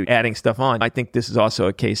as to adding stuff on, I think this is also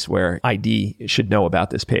a case where ID should know about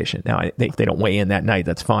this patient. Now, if they don't weigh in that night,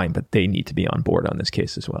 that's fine, but they need to be on board on this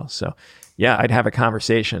case as well. So, yeah, I'd have a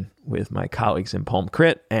conversation with my colleagues in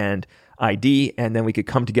EMCrit and ID, and then we could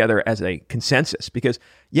come together as a consensus because,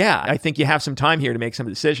 yeah, I think you have some time here to make some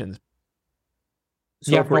decisions.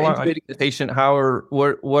 So if we're intubating the patient, how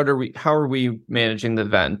are we managing the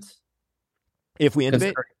vent? If we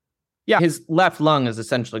intubate? Yeah, his left lung is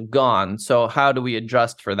essentially gone. So how do we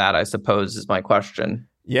adjust for that, I suppose, is my question.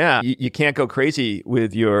 Yeah, you can't go crazy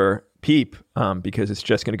with your PEEP because it's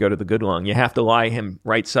just going to go to the good lung. You have to lie him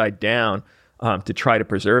right side down to try to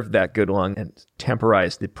preserve that good lung and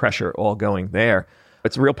temporize the pressure all going there.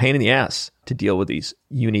 It's a real pain in the ass to deal with these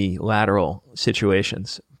unilateral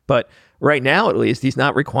situations. But right now, at least, he's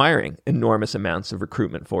not requiring enormous amounts of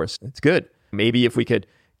recruitment force. It's good. Maybe if we could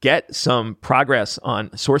get some progress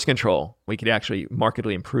on source control, we could actually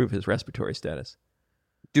markedly improve his respiratory status.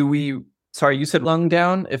 Sorry, you said lung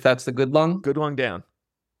down, if that's the good lung? Good lung down.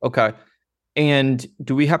 Okay. And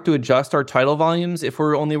do we have to adjust our tidal volumes if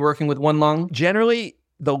we're only working with one lung? Generally,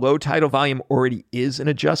 the low tidal volume already is an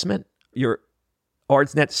adjustment. Your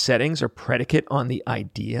ARDSNet settings are predicate on the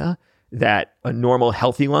idea that a normal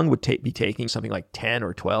healthy lung would be taking something like 10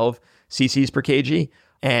 or 12 cc's per kg.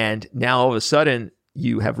 And now all of a sudden,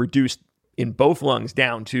 you have reduced in both lungs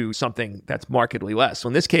down to something that's markedly less. So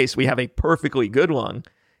in this case, we have a perfectly good lung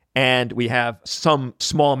and we have some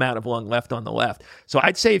small amount of lung left on the left. So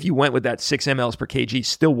I'd say if you went with that 6 mLs per kg,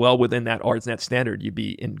 still well within that ARDSNet standard, you'd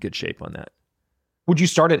be in good shape on that. Would you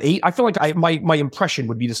start at 8? I feel like my impression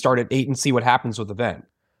would be to start at 8 and see what happens with the vent.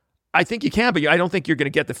 I think you can, but I don't think you're going to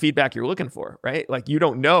get the feedback you're looking for, right? Like you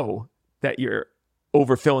don't know that you're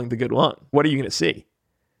overfilling the good lung. What are you going to see?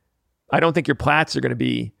 I don't think your plats are going to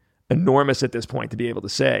be enormous at this point to be able to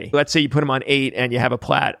say. Let's say you put them on 8 and you have a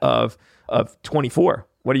plat of 24.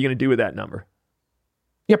 What are you going to do with that number?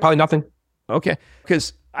 Yeah, probably nothing. Okay,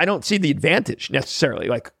 because I don't see the advantage necessarily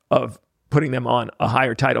of putting them on a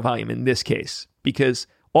higher tidal volume in this case, because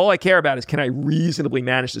all I care about is can I reasonably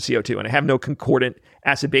manage the CO2, and I have no concordant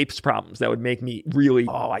acid-base problems that would make me really,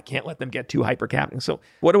 I can't let them get too hypercapnic. So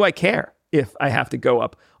what do I care if I have to go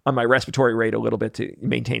up on my respiratory rate a little bit to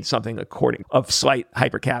maintain something according of slight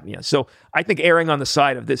hypercapnia? So I think erring on the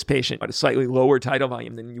side of this patient at a slightly lower tidal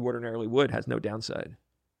volume than you ordinarily would has no downside.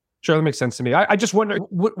 Sure, that makes sense to me. I just wonder,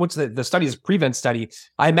 what's the study's prevent study?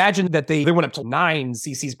 I imagine that they went up to 9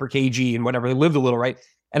 cc's per kg and whatever. They lived a little, right?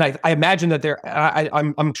 And I imagine that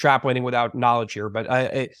I'm extrapolating without knowledge here, but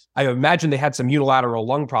I imagine they had some unilateral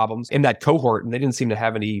lung problems in that cohort, and they didn't seem to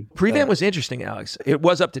have any. Prevent was interesting, Alex. It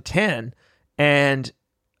was up to 10, and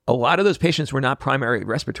a lot of those patients were not primary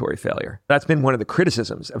respiratory failure. That's been one of the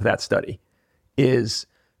criticisms of that study, is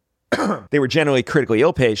they were generally critically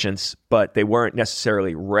ill patients, but they weren't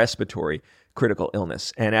necessarily respiratory critical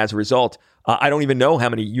illness. And as a result, I don't even know how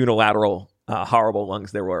many unilateral horrible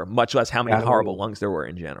lungs there were, much less how many horrible lungs there were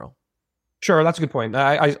in general. Sure, that's a good point.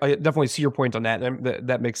 I definitely see your point on that.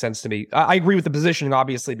 That makes sense to me. I agree with the positioning,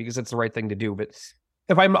 obviously, because it's the right thing to do. But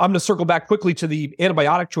if I'm going to circle back quickly to the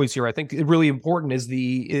antibiotic choice here, I think really important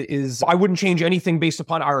is I wouldn't change anything based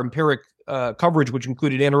upon our empiric coverage, which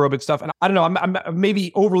included anaerobic stuff. And I don't know, I'm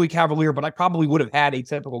maybe overly cavalier, but I probably would have had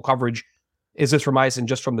atypical coverage azithromycin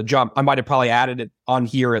just from the jump. I might have probably added it on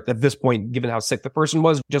here at this point, given how sick the person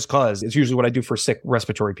was, just because it's usually what I do for sick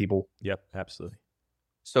respiratory people. Yep, absolutely.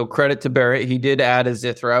 So credit to Barrett. He did add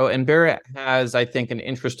azithro, and Barrett has, I think, an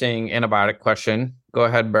interesting antibiotic question. Go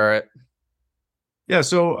ahead, Barrett. Yeah,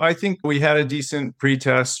 so I think we had a decent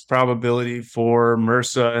pretest probability for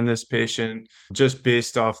MRSA in this patient, just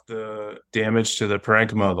based off the damage to the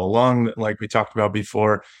parenchyma of the lung, like we talked about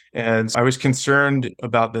before. And I was concerned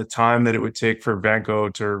about the time that it would take for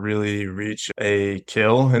Vanco to really reach a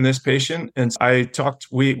kill in this patient. And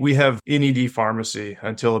we have NED pharmacy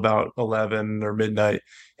until about 11 or midnight.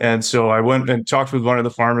 And so I went and talked with one of the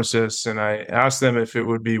pharmacists, and I asked them if it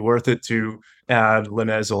would be worth it to add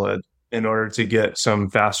linezolid in order to get some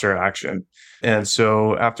faster action. And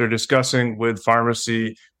so after discussing with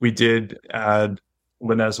pharmacy, we did add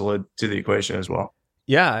linezolid to the equation as well.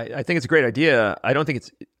 Yeah, I think it's a great idea. I don't think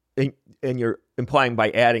it's, and you're implying by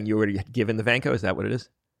adding you already had given the Vanco. Is that what it is?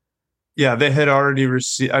 Yeah, they had already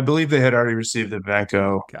received, I believe they had already received the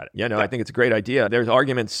Vanco. Got it. Yeah, no, I think it's a great idea. There's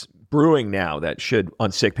arguments brewing now that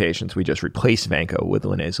on sick patients, we just replace Vanco with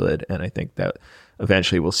linezolid. And I think that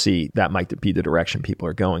eventually we'll see that might be the direction people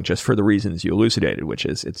are going, just for the reasons you elucidated, which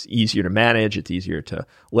is it's easier to manage, it's easier to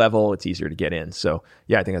level, it's easier to get in. So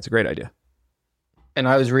yeah, I think that's a great idea. And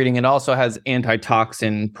I was reading it also has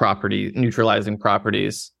antitoxin property, neutralizing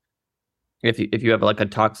properties. If you have like a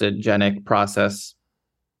toxigenic process.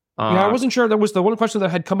 Yeah, I wasn't sure. That was the one question that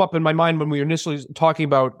had come up in my mind when we were initially talking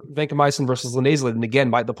about vancomycin versus linezolid. And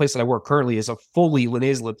again, the place that I work currently is a fully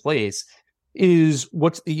linezolid place. You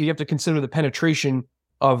have to consider the penetration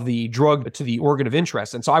of the drug to the organ of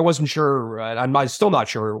interest. And so I wasn't sure, and I'm still not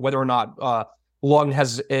sure whether or not lung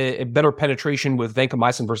has a better penetration with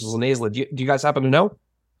vancomycin versus linezolid. Do you guys happen to know?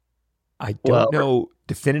 I don't know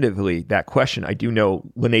definitively that question. I do know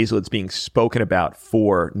linezolid's being spoken about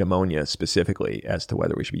for pneumonia specifically as to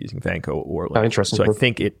whether we should be using Vanco or linezolid. Interesting. So I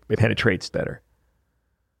think it penetrates better.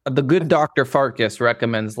 The good Dr. Farkas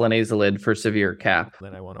recommends linezolid for severe CAP.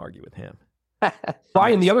 Then I won't argue with him.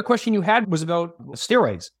 Brian, the other question you had was about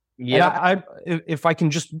steroids. Yeah. If I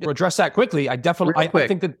can just address that quickly, I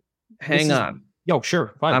think that... Hang on. Yo,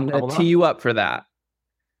 sure. Fine. I'm going to tee you up for that.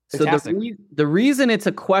 Fantastic. So the reason it's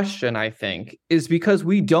a question, I think, is because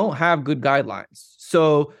we don't have good guidelines.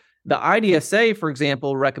 So the IDSA, for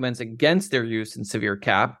example, recommends against their use in severe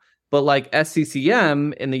CAP, but like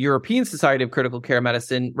SCCM in the European Society of Critical Care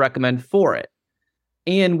Medicine recommend for it.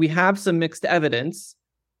 And we have some mixed evidence.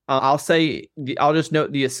 I'll just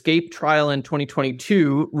note the ESCAPE trial in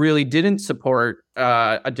 2022 really didn't support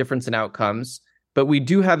a difference in outcomes, but we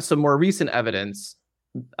do have some more recent evidence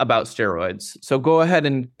about steroids. So go ahead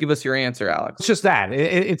and give us your answer, Alex. It's just that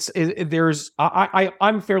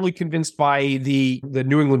I'm fairly convinced by the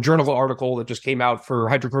New England Journal article that just came out for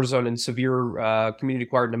hydrocortisone and severe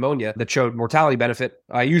community-acquired pneumonia that showed mortality benefit.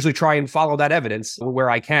 I usually try and follow that evidence where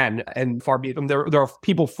I can, and far be it. There are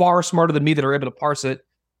people far smarter than me that are able to parse it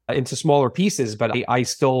into smaller pieces, but I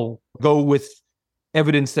still go with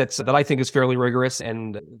evidence that I think is fairly rigorous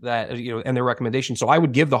and that and their recommendation. So I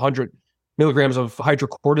would give the 100 milligrams of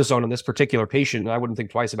hydrocortisone on this particular patient, and I wouldn't think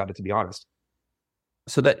twice about it, to be honest.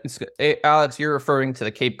 So Alex, you're referring to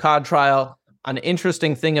the Cape Cod trial. An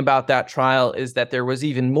interesting thing about that trial is that there was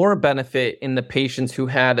even more benefit in the patients who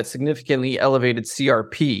had a significantly elevated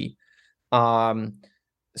CRP.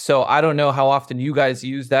 So I don't know how often you guys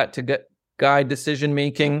use that to guide decision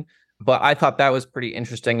making, but I thought that was pretty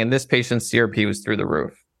interesting. And this patient's CRP was through the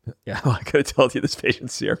roof. Yeah, well, I could have told you this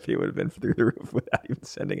patient's CRP would have been through the roof without even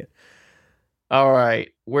sending it. All right,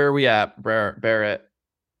 where are we at, Barrett?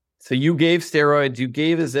 So you gave steroids, you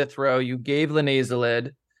gave azithro, you gave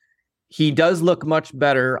linezolid. He does look much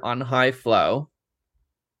better on high flow.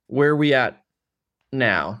 Where are we at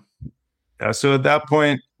now? Yeah, so at that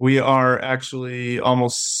point, we are actually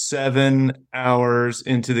almost 7 hours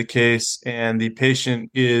into the case, and the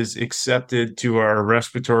patient is accepted to our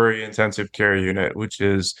respiratory intensive care unit, which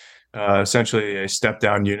is essentially a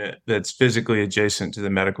step-down unit that's physically adjacent to the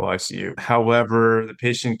medical ICU. However, the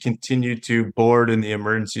patient continued to board in the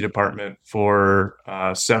emergency department for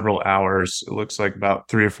several hours. It looks like about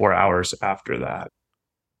 3 or 4 hours after that.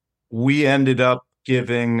 We ended up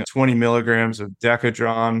giving 20 milligrams of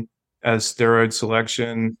Decadron as steroid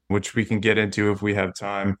selection, which we can get into if we have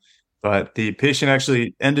time. But the patient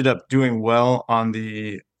actually ended up doing well on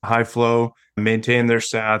the high flow, maintained their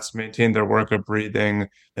sats, maintained their workup breathing,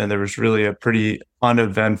 and there was really a pretty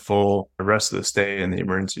uneventful rest of the stay in the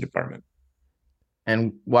emergency department.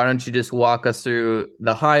 And why don't you just walk us through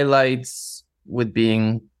the highlights with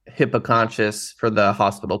being HIPAA conscious for the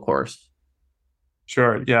hospital course?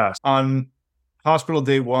 Sure, yeah. On hospital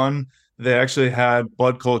day 1, they actually had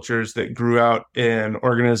blood cultures that grew out an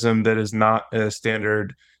organism that is not a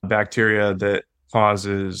standard bacteria that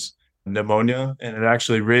causes pneumonia, and it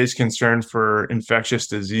actually raised concern for infectious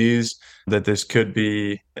disease, that this could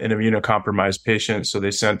be an immunocompromised patient. So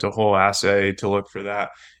they sent a whole assay to look for that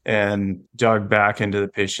and dug back into the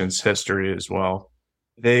patient's history as well.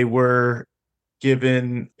 They were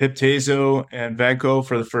given Piptazo and Vanco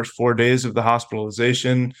for the first 4 days of the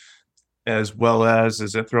hospitalization, as well as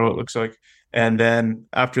Azithro, it looks like. And then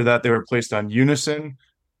after that, they were placed on Unison.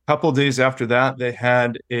 A couple of days after that, they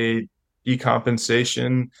had a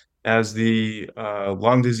decompensation as the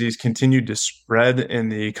lung disease continued to spread in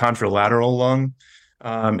the contralateral lung.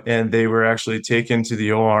 And they were actually taken to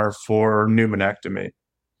the OR for pneumonectomy.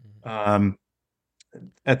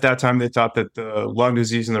 At that time, they thought that the lung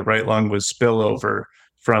disease in the right lung was spillover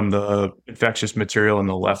from the infectious material in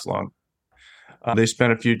the left lung. They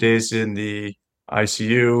spent a few days in the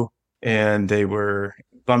ICU, and they were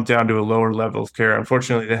bumped down to a lower level of care.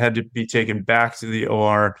 Unfortunately, they had to be taken back to the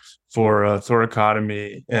OR for a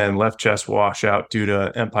thoracotomy and left chest washout due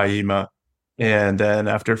to empyema. And then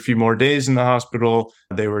after a few more days in the hospital,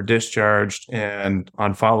 they were discharged, and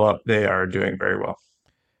on follow-up, they are doing very well.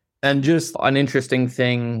 And just an interesting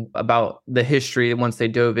thing about the history, once they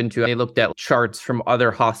dove into it, they looked at charts from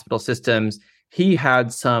other hospital systems. He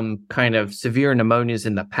had some kind of severe pneumonias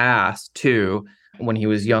in the past, too, when he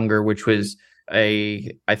was younger, which was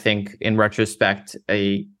I think, in retrospect,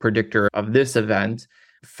 a predictor of this event.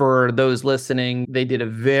 For those listening, they did a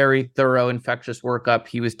very thorough infectious workup.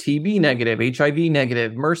 He was TB negative, HIV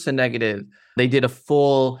negative, MRSA negative. They did a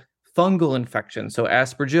full fungal infection. So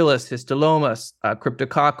Aspergillus, Histolymus,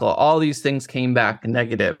 cryptococcal, all these things came back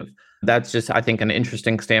negative. That's just, I think, an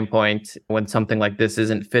interesting standpoint. When something like this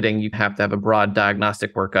isn't fitting, you have to have a broad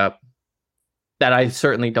diagnostic workup that I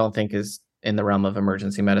certainly don't think is in the realm of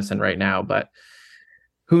emergency medicine right now, but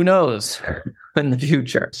who knows in the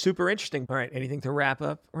future. Super interesting. All right. Anything to wrap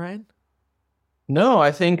up, Ryan? No,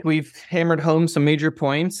 I think we've hammered home some major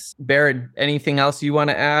points. Barrett, anything else you want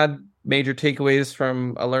to add? Major takeaways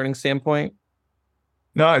from a learning standpoint?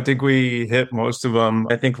 No, I think we hit most of them.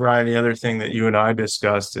 I think, Ryan, the other thing that you and I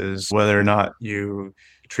discussed is whether or not you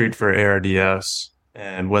treat for ARDS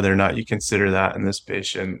and whether or not you consider that in this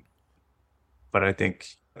patient. But I think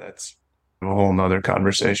that's a whole nother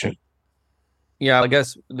conversation. Yeah, I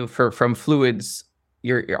guess from fluids,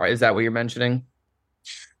 is that what you're mentioning?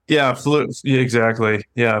 Yeah, exactly.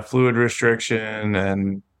 Yeah, fluid restriction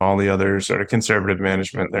and all the other sort of conservative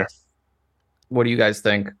management there. What do you guys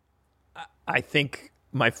think? I think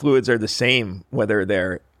my fluids are the same, whether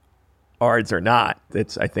they're ARDS or not.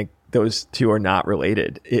 I think those two are not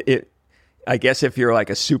related. I guess if you're like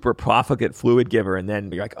a super profligate fluid giver and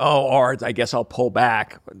then you're like, oh, ARDS, I guess I'll pull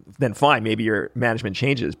back, then fine, maybe your management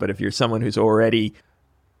changes. But if you're someone who's already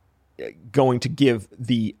going to give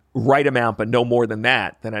the right amount but no more than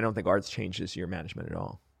that, then I don't think ARDS changes your management at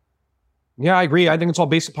all. Yeah, I agree. I think it's all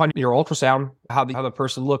based upon your ultrasound, how the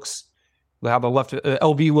person looks, how the left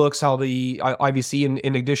LV looks, how the IVC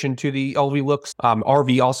in addition to the LV looks.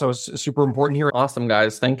 RV also is super important here. Awesome,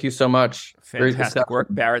 guys. Thank you so much. Fantastic work.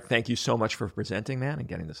 Barrett, thank you so much for presenting that and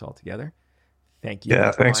getting this all together. Thank you.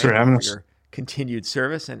 Yeah, thanks for having us. Your continued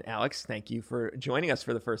service. And Alex, thank you for joining us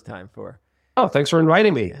for the first time. Thanks for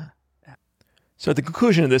inviting me. Yeah. So at the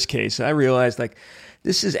conclusion of this case, I realized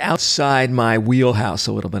this is outside my wheelhouse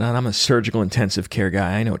a little bit. I'm a surgical intensive care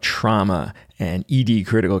guy. I know trauma and ED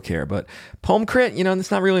critical care, but EMCrit, that's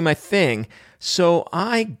not really my thing. So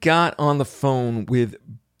I got on the phone with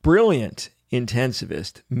brilliant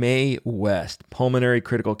intensivist Mae West, pulmonary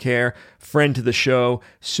critical care, friend to the show,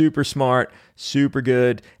 super smart, super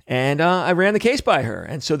good. And I ran the case by her.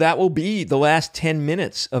 And so that will be the last 10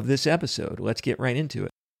 minutes of this episode. Let's get right into it.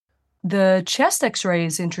 The chest x-ray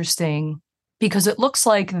is interesting because it looks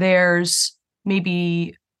like there's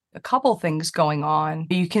maybe a couple things going on.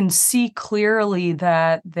 You can see clearly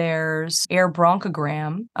that there's air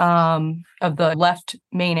bronchogram of the left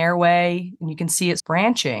main airway, and you can see it's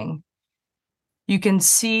branching. You can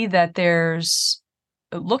see that it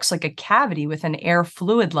looks like a cavity with an air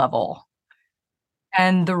fluid level.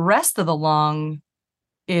 And the rest of the lung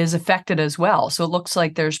is affected as well. So it looks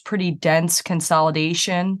like there's pretty dense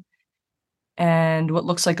consolidation and what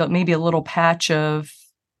looks like maybe a little patch of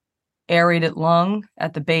aerated lung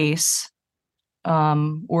at the base,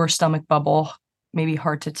 or stomach bubble, maybe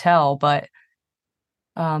hard to tell, but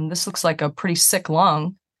this looks like a pretty sick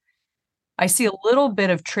lung. I see a little bit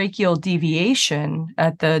of tracheal deviation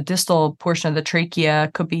at the distal portion of the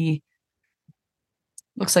trachea.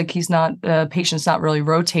 Looks like the patient's not really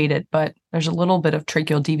rotated, but there's a little bit of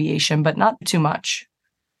tracheal deviation, but not too much.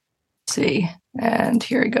 Let's see. And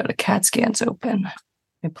here we go. The CAT scan's open. Let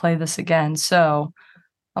me play this again. So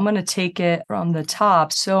I'm going to take it from the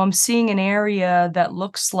top. So I'm seeing an area that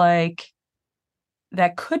looks like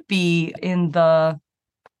that could be in the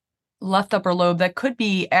left upper lobe, that could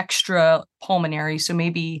be extra pulmonary. So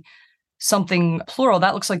maybe something pleural.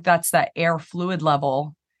 That looks like that's that air fluid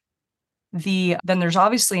level. Then there's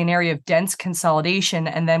obviously an area of dense consolidation.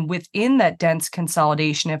 And then within that dense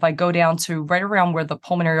consolidation, if I go down to right around where the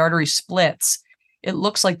pulmonary artery splits, it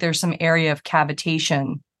looks like there's some area of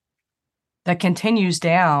cavitation that continues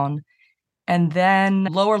down. And then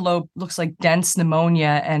lower lobe looks like dense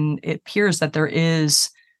pneumonia, and it appears that there is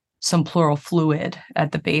some pleural fluid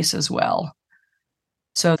at the base as well.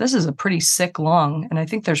 So this is a pretty sick lung, and I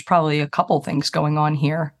think there's probably a couple things going on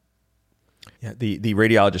here. Yeah, the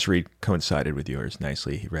radiologist read coincided with yours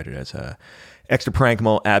nicely. He read it as a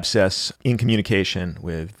extraparenchymal abscess in communication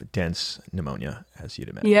with dense pneumonia, as you'd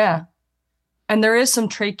imagine. Yeah. And there is some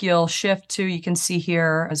tracheal shift too, you can see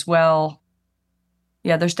here as well.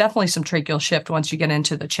 Yeah, there's definitely some tracheal shift once you get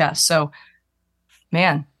into the chest. So,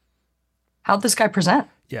 man, how'd this guy present?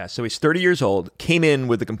 Yeah, so he's 30 years old, came in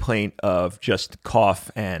with a complaint of just cough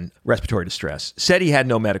and respiratory distress. Said he had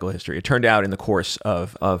no medical history. It turned out in the course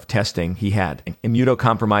of testing, he had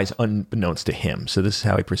immunocompromised unbeknownst to him. So this is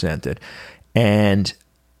how he presented. And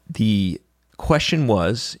the question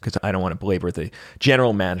was, because I don't want to belabor the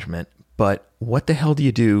general management, but what the hell do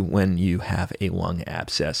you do when you have a lung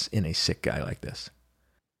abscess in a sick guy like this?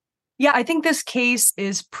 Yeah, I think this case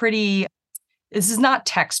is this is not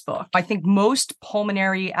textbook. I think most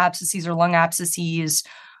pulmonary abscesses or lung abscesses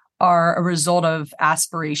are a result of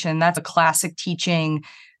aspiration. That's a classic teaching,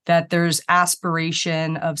 that there's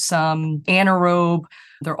aspiration of some anaerobe.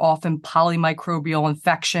 They're often polymicrobial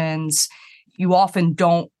infections. You often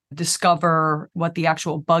don't discover what the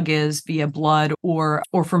actual bug is via blood or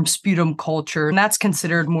from sputum culture. And that's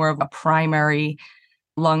considered more of a primary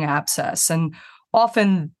lung abscess. And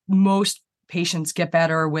often most patients get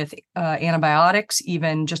better with antibiotics,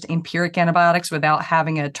 even just empiric antibiotics, without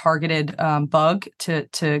having a targeted bug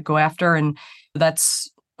to go after. And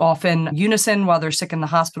that's often unison while they're sick in the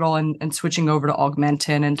hospital, and switching over to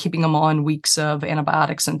Augmentin and keeping them on weeks of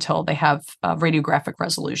antibiotics until they have radiographic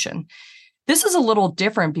resolution. This is a little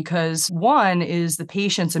different because one is the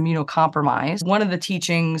patient's immunocompromised. One of the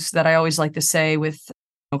teachings that I always like to say with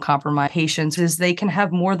immunocompromised patients is they can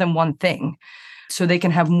have more than one thing. So they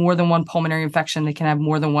can have more than one pulmonary infection. They can have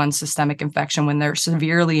more than one systemic infection when they're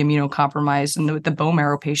severely immunocompromised, and the bone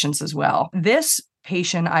marrow patients as well. This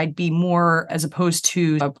patient, I'd be more, as opposed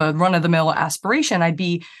to a run-of-the-mill aspiration, I'd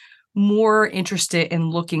be more interested in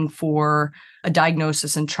looking for a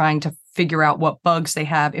diagnosis and trying to figure out what bugs they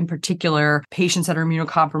have. In particular, patients that are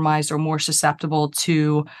immunocompromised are more susceptible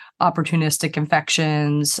to opportunistic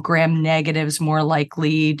infections, gram negatives more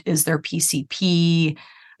likely. Is there PCP?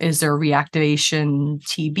 Is there reactivation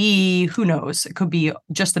TB? Who knows? It could be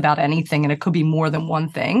just about anything, and it could be more than one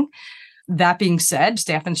thing. That being said,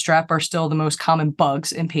 staph and strep are still the most common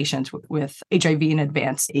bugs in patients with HIV and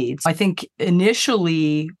advanced AIDS. I think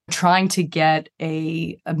initially trying to get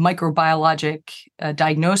a microbiologic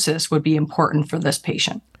diagnosis would be important for this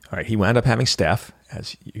patient. All right, he wound up having staph,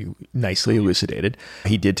 as you nicely elucidated.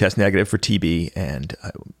 He did test negative for TB, and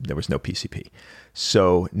there was no PCP.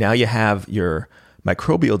 So now you have your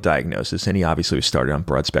microbial diagnosis, and he obviously was started on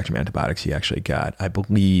broad spectrum antibiotics. He actually got, I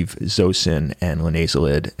believe, Zosyn and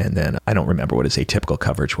linezolid, and then I don't remember what his atypical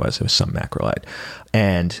coverage was. It was some macrolide,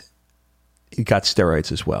 and he got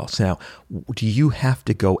steroids as well. So now, do you have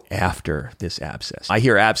to go after this abscess? I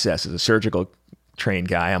hear abscess as a surgical trained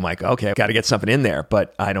guy. I'm like, okay, I've got to get something in there,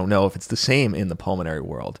 but I don't know if it's the same in the pulmonary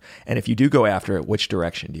world. And if you do go after it, which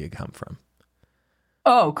direction do you come from?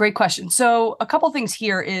 Oh, great question. So a couple things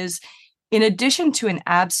here is, in addition to an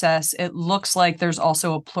abscess, it looks like there's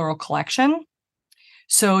also a pleural collection.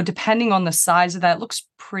 So depending on the size of that, it looks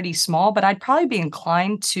pretty small, but I'd probably be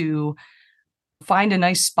inclined to find a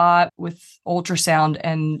nice spot with ultrasound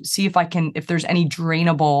and see if there's any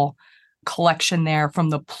drainable collection there from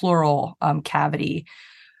the pleural cavity.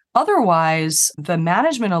 Otherwise, the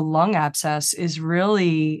management of lung abscess is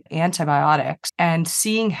really antibiotics and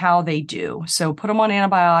seeing how they do. So put them on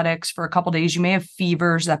antibiotics for a couple of days. You may have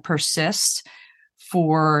fevers that persist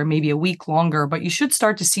for maybe a week longer, but you should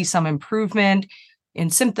start to see some improvement in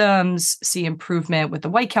symptoms, see improvement with the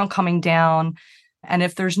white count coming down. And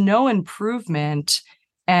if there's no improvement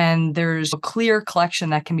and there's a clear collection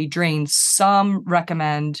that can be drained, some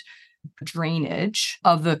recommend drainage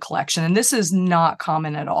of the collection. And this is not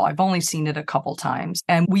common at all. I've only seen it a couple times.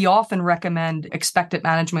 And we often recommend expectant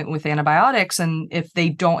management with antibiotics. And if they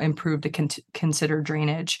don't improve, to consider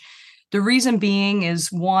drainage. The reason being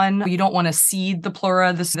is, one, you don't want to seed the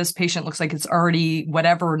pleura. This patient looks like it's already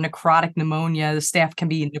whatever necrotic pneumonia. The staph can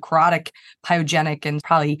be necrotic, pyogenic, and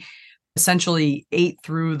probably essentially ate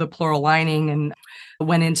through the pleural lining and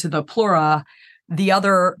went into the pleura. The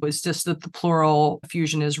other was just that the pleural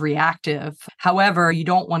effusion is reactive. However, you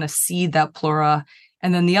don't want to seed that pleura.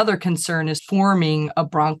 And then the other concern is forming a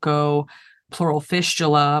bronchopleural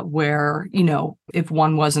fistula where, if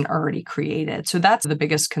one wasn't already created. So that's the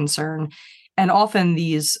biggest concern. And often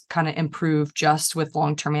these kind of improve just with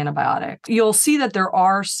long-term antibiotics. You'll see that there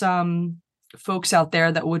are some folks out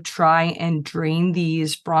there that would try and drain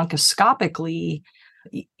these bronchoscopically.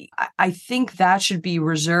 I think that should be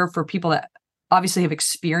reserved for people that obviously have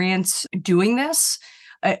experience doing this.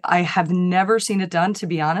 I have never seen it done, to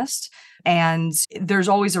be honest. And there's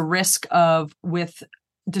always a risk of, with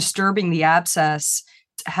disturbing the abscess,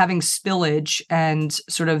 having spillage and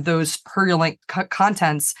sort of those purulent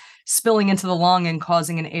contents spilling into the lung and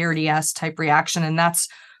causing an ARDS type reaction. And that's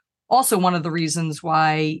also one of the reasons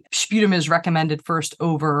why sputum is recommended first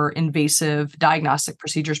over invasive diagnostic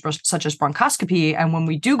procedures such as bronchoscopy. And when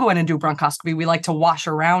we do go in and do bronchoscopy, we like to wash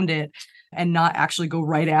around it and not actually go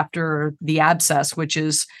right after the abscess, which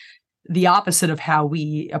is the opposite of how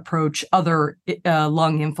we approach other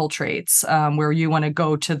lung infiltrates, where you want to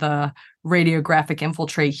go to the radiographic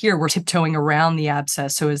infiltrate. Here, we're tiptoeing around the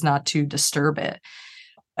abscess so as not to disturb it.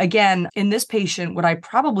 Again, in this patient, what I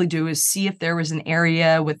probably do is see if there was an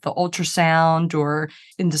area with the ultrasound, or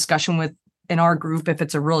in discussion with, in our group, if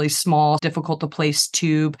it's a really small, difficult to place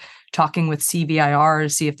tube, talking with CVIR to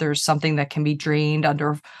see if there's something that can be drained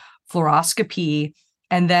under fluoroscopy,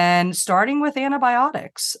 and then starting with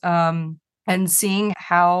antibiotics and seeing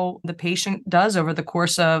how the patient does over the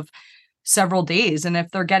course of several days. And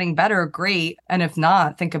if they're getting better, great. And if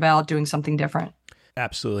not, think about doing something different.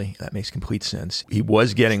 Absolutely. That makes complete sense. He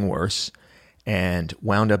was getting worse and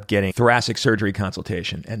wound up getting thoracic surgery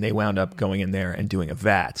consultation, and they wound up going in there and doing a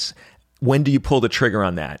VATS. When do you pull the trigger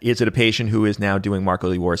on that? Is it a patient who is now doing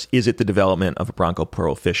markedly worse? Is it the development of a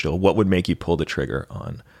bronchopleural fistula? What would make you pull the trigger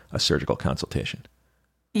on a surgical consultation?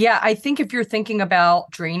 Yeah, I think if you're thinking about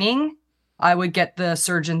draining, I would get the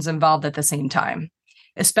surgeons involved at the same time.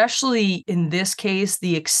 Especially in this case,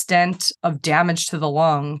 the extent of damage to the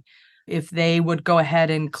lung, if they would go ahead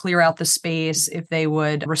and clear out the space, if they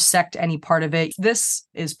would resect any part of it. This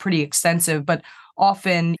is pretty extensive, but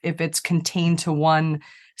often if it's contained to one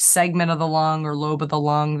segment of the lung or lobe of the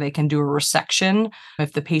lung, they can do a resection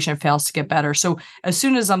if the patient fails to get better. So as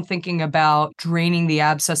soon as I'm thinking about draining the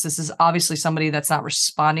abscess, this is obviously somebody that's not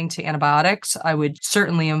responding to antibiotics. I would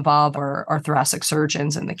certainly involve our thoracic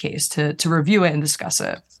surgeons in the case to review it and discuss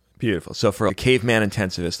it. Beautiful. So for a caveman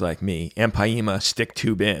intensivist like me, empyema, stick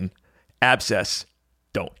tube in, abscess,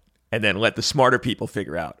 don't. And then let the smarter people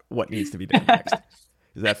figure out what needs to be done next.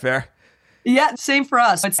 Is that fair? Yeah, same for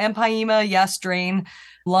us. It's empyema, yes, drain.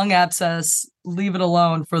 Lung abscess, leave it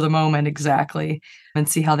alone for the moment, exactly, and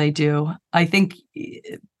see how they do. I think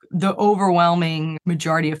the overwhelming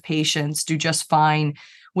majority of patients do just fine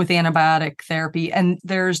with antibiotic therapy. And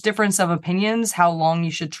there's difference of opinions how long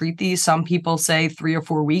you should treat these. Some people say 3 or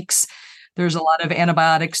 4 weeks. There's a lot of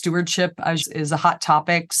antibiotic stewardship is a hot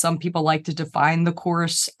topic. Some people like to define the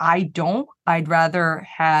course. I don't. I'd rather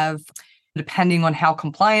have, depending on how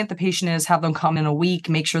compliant the patient is, have them come in a week,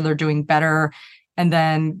 make sure they're doing better, and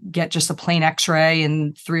then get just a plain x-ray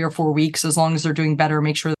in 3 or 4 weeks. As long as they're doing better,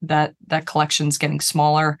 make sure that that collection's getting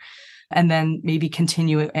smaller, and then maybe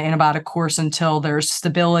continue an antibiotic course until there's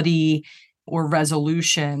stability or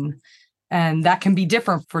resolution. And that can be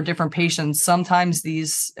different for different patients. Sometimes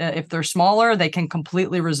these, if they're smaller, they can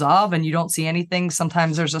completely resolve and you don't see anything.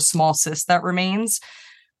 Sometimes there's a small cyst that remains,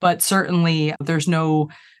 but certainly there's no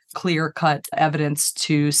clear-cut evidence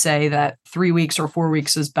to say that 3 weeks or 4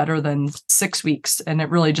 weeks is better than 6 weeks. And it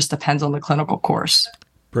really just depends on the clinical course.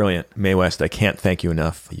 Brilliant. Mae West, I can't thank you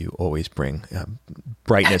enough. You always bring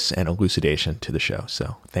brightness and elucidation to the show.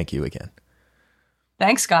 So thank you again.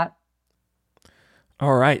 Thanks, Scott.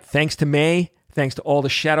 All right. Thanks to Mae. Thanks to all the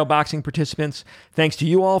shadowboxing participants. Thanks to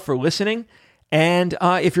you all for listening. And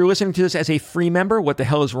if you're listening to this as a free member, what the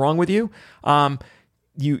hell is wrong with you?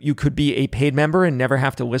 You could be a paid member and never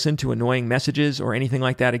have to listen to annoying messages or anything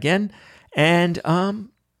like that again. And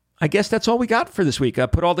I guess that's all we got for this week. I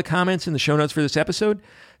put all the comments in the show notes for this episode.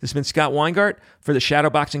 This has been Scott Weingart for the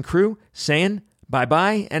Shadowboxing crew saying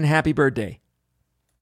bye-bye and happy birthday.